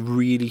 I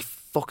really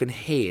fucking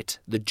hate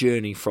the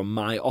journey from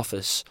my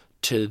office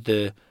to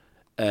the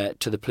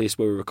place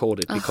where we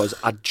recorded, because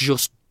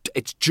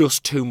it's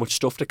just too much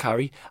stuff to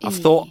carry.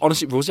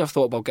 Honestly, Rosie, I've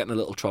thought about getting a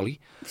little trolley.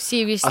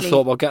 Seriously. I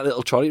thought about getting a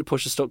little trolley to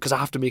push the stuff, because I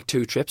have to make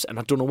 2 trips, and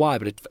I don't know why,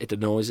 but it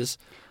annoys us.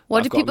 What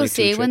I've do got to people make 2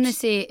 say when they trips.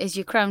 say, "Is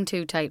your crown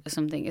too tight" or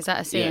something? Is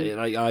that a saying?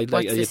 Yeah, I like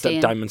What's the your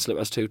saying? diamond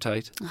slippers too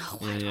tight. Oh,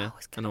 yeah,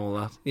 and all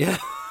that. Yeah.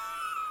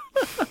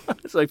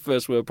 It's like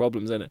first world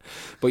problems, isn't it?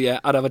 But yeah,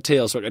 I'd have a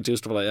tail so I could do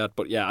stuff like that.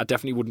 But yeah, I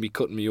definitely wouldn't be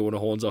cutting my own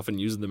horns off and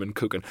using them in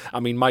cooking. I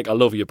mean, Mike, I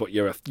love you, but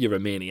you're a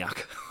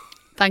maniac.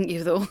 Thank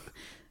you, though.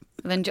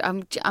 Then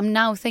I'm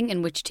now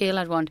thinking which tail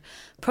I'd want.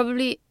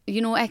 Probably,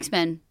 you know,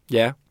 X-Men.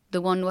 Yeah,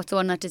 What's the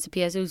one that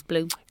disappears? Who's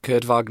blue?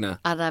 Kurt Wagner.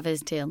 I'd have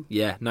his tail.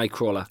 Yeah,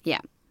 Nightcrawler. Yeah.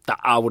 That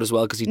I would as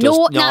well, because he does.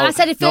 No, I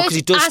said it first. No, because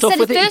he does stuff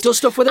with it. He does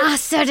stuff with it. I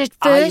said it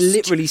I first.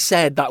 literally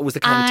said that was the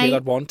kind of tail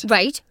I'd want.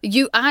 Right.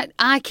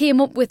 I came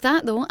up with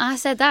that, though. I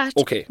said that.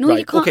 Okay, no, right.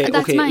 You can't.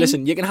 That's okay. mine.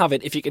 Listen, you can have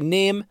it. If you can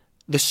name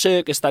the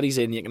circus that he's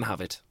in, you can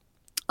have it.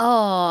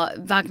 Oh,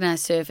 Wagner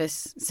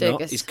Circus. No,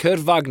 he's Kurt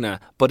Wagner,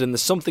 but in the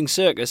Something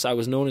Circus, I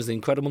was known as the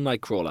Incredible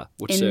Nightcrawler.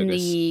 Which circus? In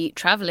the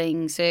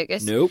travelling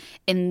circus. Nope.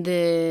 In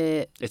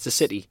the... It's a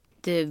city.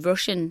 The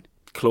Russian...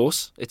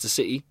 Close. It's a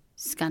city.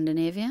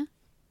 Scandinavia.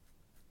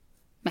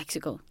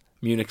 Mexico.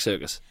 Munich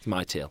Circus. It's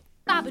my tale.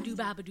 And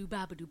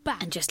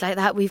just like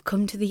that, we've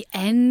come to the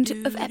end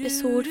of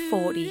episode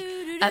 40.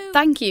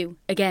 Thank you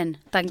again.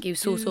 Thank you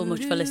so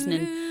much for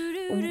listening.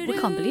 We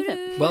can't believe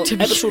it. Well, to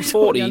be episode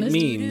totally 40 honest.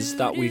 means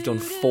that we've done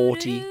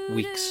 40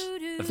 weeks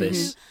of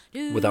this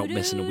without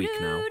missing a week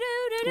now.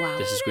 Wow.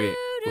 This is great.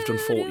 We've done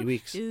 40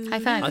 weeks. High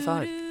five. High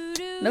five.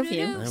 Love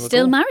you. There we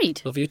Still go.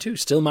 married. Love you too.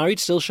 Still married,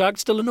 still shagged,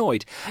 still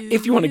annoyed.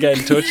 If you want to get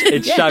in touch,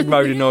 it's Yeah.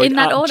 shagmarriedannoyed In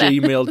that at order.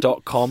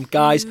 gmail.com.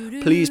 Guys,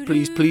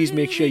 please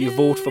make sure you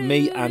vote for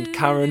me and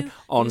Karen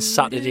on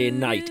Saturday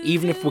night.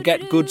 Even if we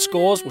get good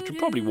scores, which we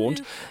probably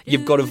won't,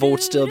 you've got to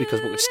vote still, because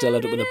we could still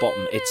end up in the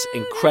bottom. It's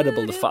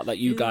incredible the fact that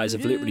you guys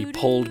have literally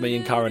pulled me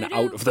and Karen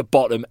out of the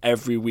bottom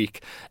every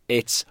week.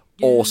 It's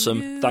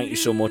awesome. Thank you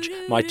so much.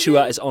 My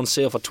tour is on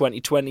sale for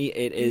 2020.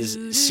 It is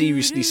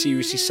seriously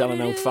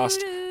selling out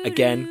fast.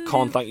 Again,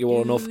 can't thank you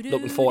all enough.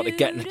 Looking forward to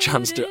getting a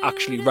chance to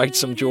actually write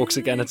some jokes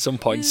again at some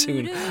point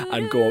soon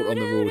and go out on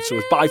the road. So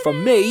it's bye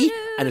from me,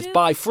 and it's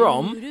bye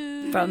from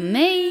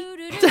me.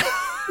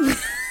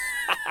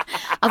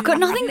 I've got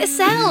nothing to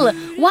sell.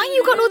 Why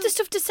you got loads of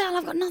stuff to sell?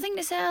 I've got nothing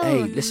to sell.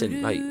 Hey,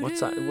 listen, right, what's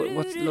that?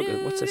 What's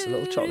this? A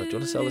little chocolate? Do you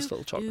want to sell this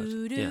little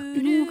chocolate? Yeah.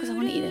 No, because I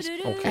want to eat it.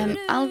 Okay.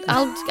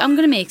 I'm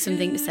gonna make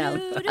something to sell.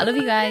 I love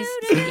you guys.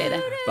 See you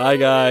later. Bye,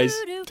 guys.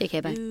 Take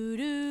care. Bye.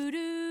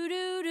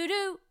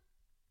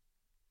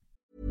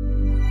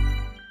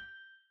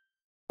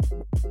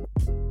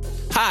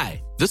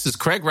 Hi, this is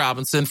Craig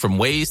Robinson from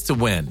Ways to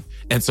Win,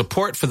 and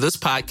support for this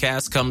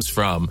podcast comes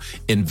from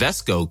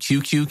Invesco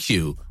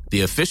QQQ,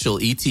 the official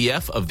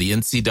ETF of the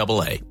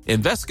NCAA.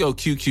 Invesco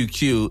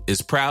QQQ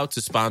is proud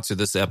to sponsor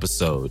this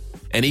episode,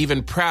 and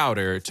even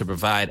prouder to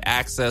provide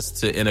access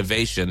to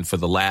innovation for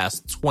the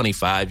last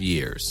 25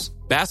 years.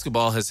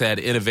 Basketball has had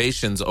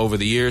innovations over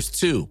the years,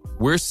 too.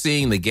 We're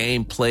seeing the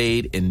game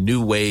played in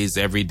new ways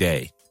every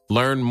day.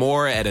 Learn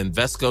more at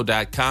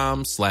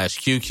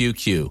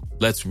Invesco.com/QQQ.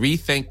 Let's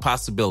rethink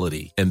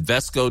possibility.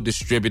 Invesco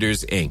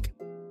Distributors, Inc.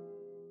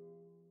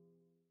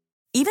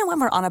 Even when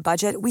we're on a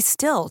budget, we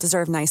still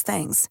deserve nice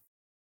things.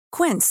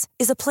 Quince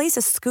is a place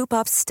to scoop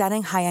up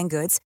stunning high-end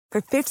goods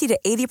for 50 to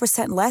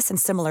 80% less than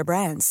similar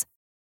brands.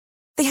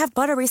 They have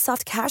buttery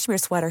soft cashmere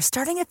sweaters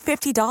starting at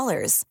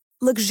 $50,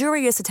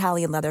 luxurious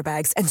Italian leather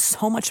bags, and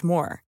so much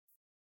more.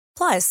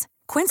 Plus,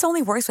 Quince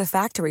only works with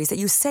factories that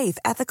use safe,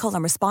 ethical,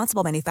 and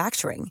responsible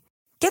manufacturing.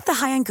 Get the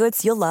high-end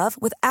goods you'll love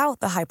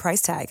without the high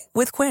price tag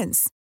with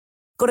Quince.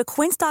 Go to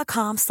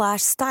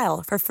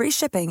quince.com/style for free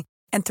shipping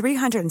and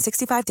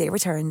 365-day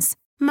returns.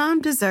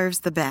 Mom deserves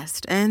the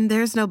best, and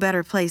there's no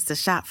better place to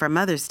shop for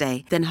Mother's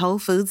Day than Whole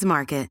Foods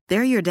Market.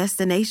 They're your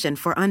destination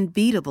for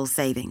unbeatable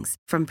savings,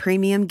 from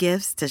premium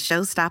gifts to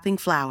show-stopping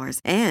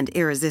flowers and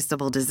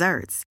irresistible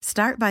desserts.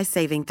 Start by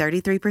saving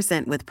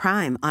 33% with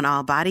Prime on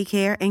all body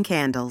care and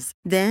candles.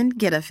 Then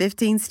get a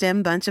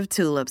 15-stem bunch of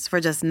tulips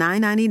for just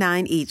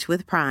 $9.99 each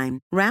with Prime.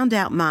 Round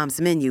out Mom's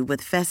menu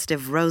with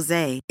festive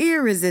rosé,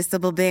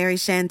 irresistible berry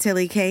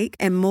chantilly cake,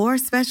 and more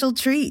special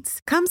treats.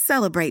 Come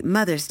celebrate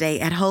Mother's Day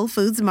at Whole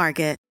Foods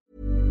Market.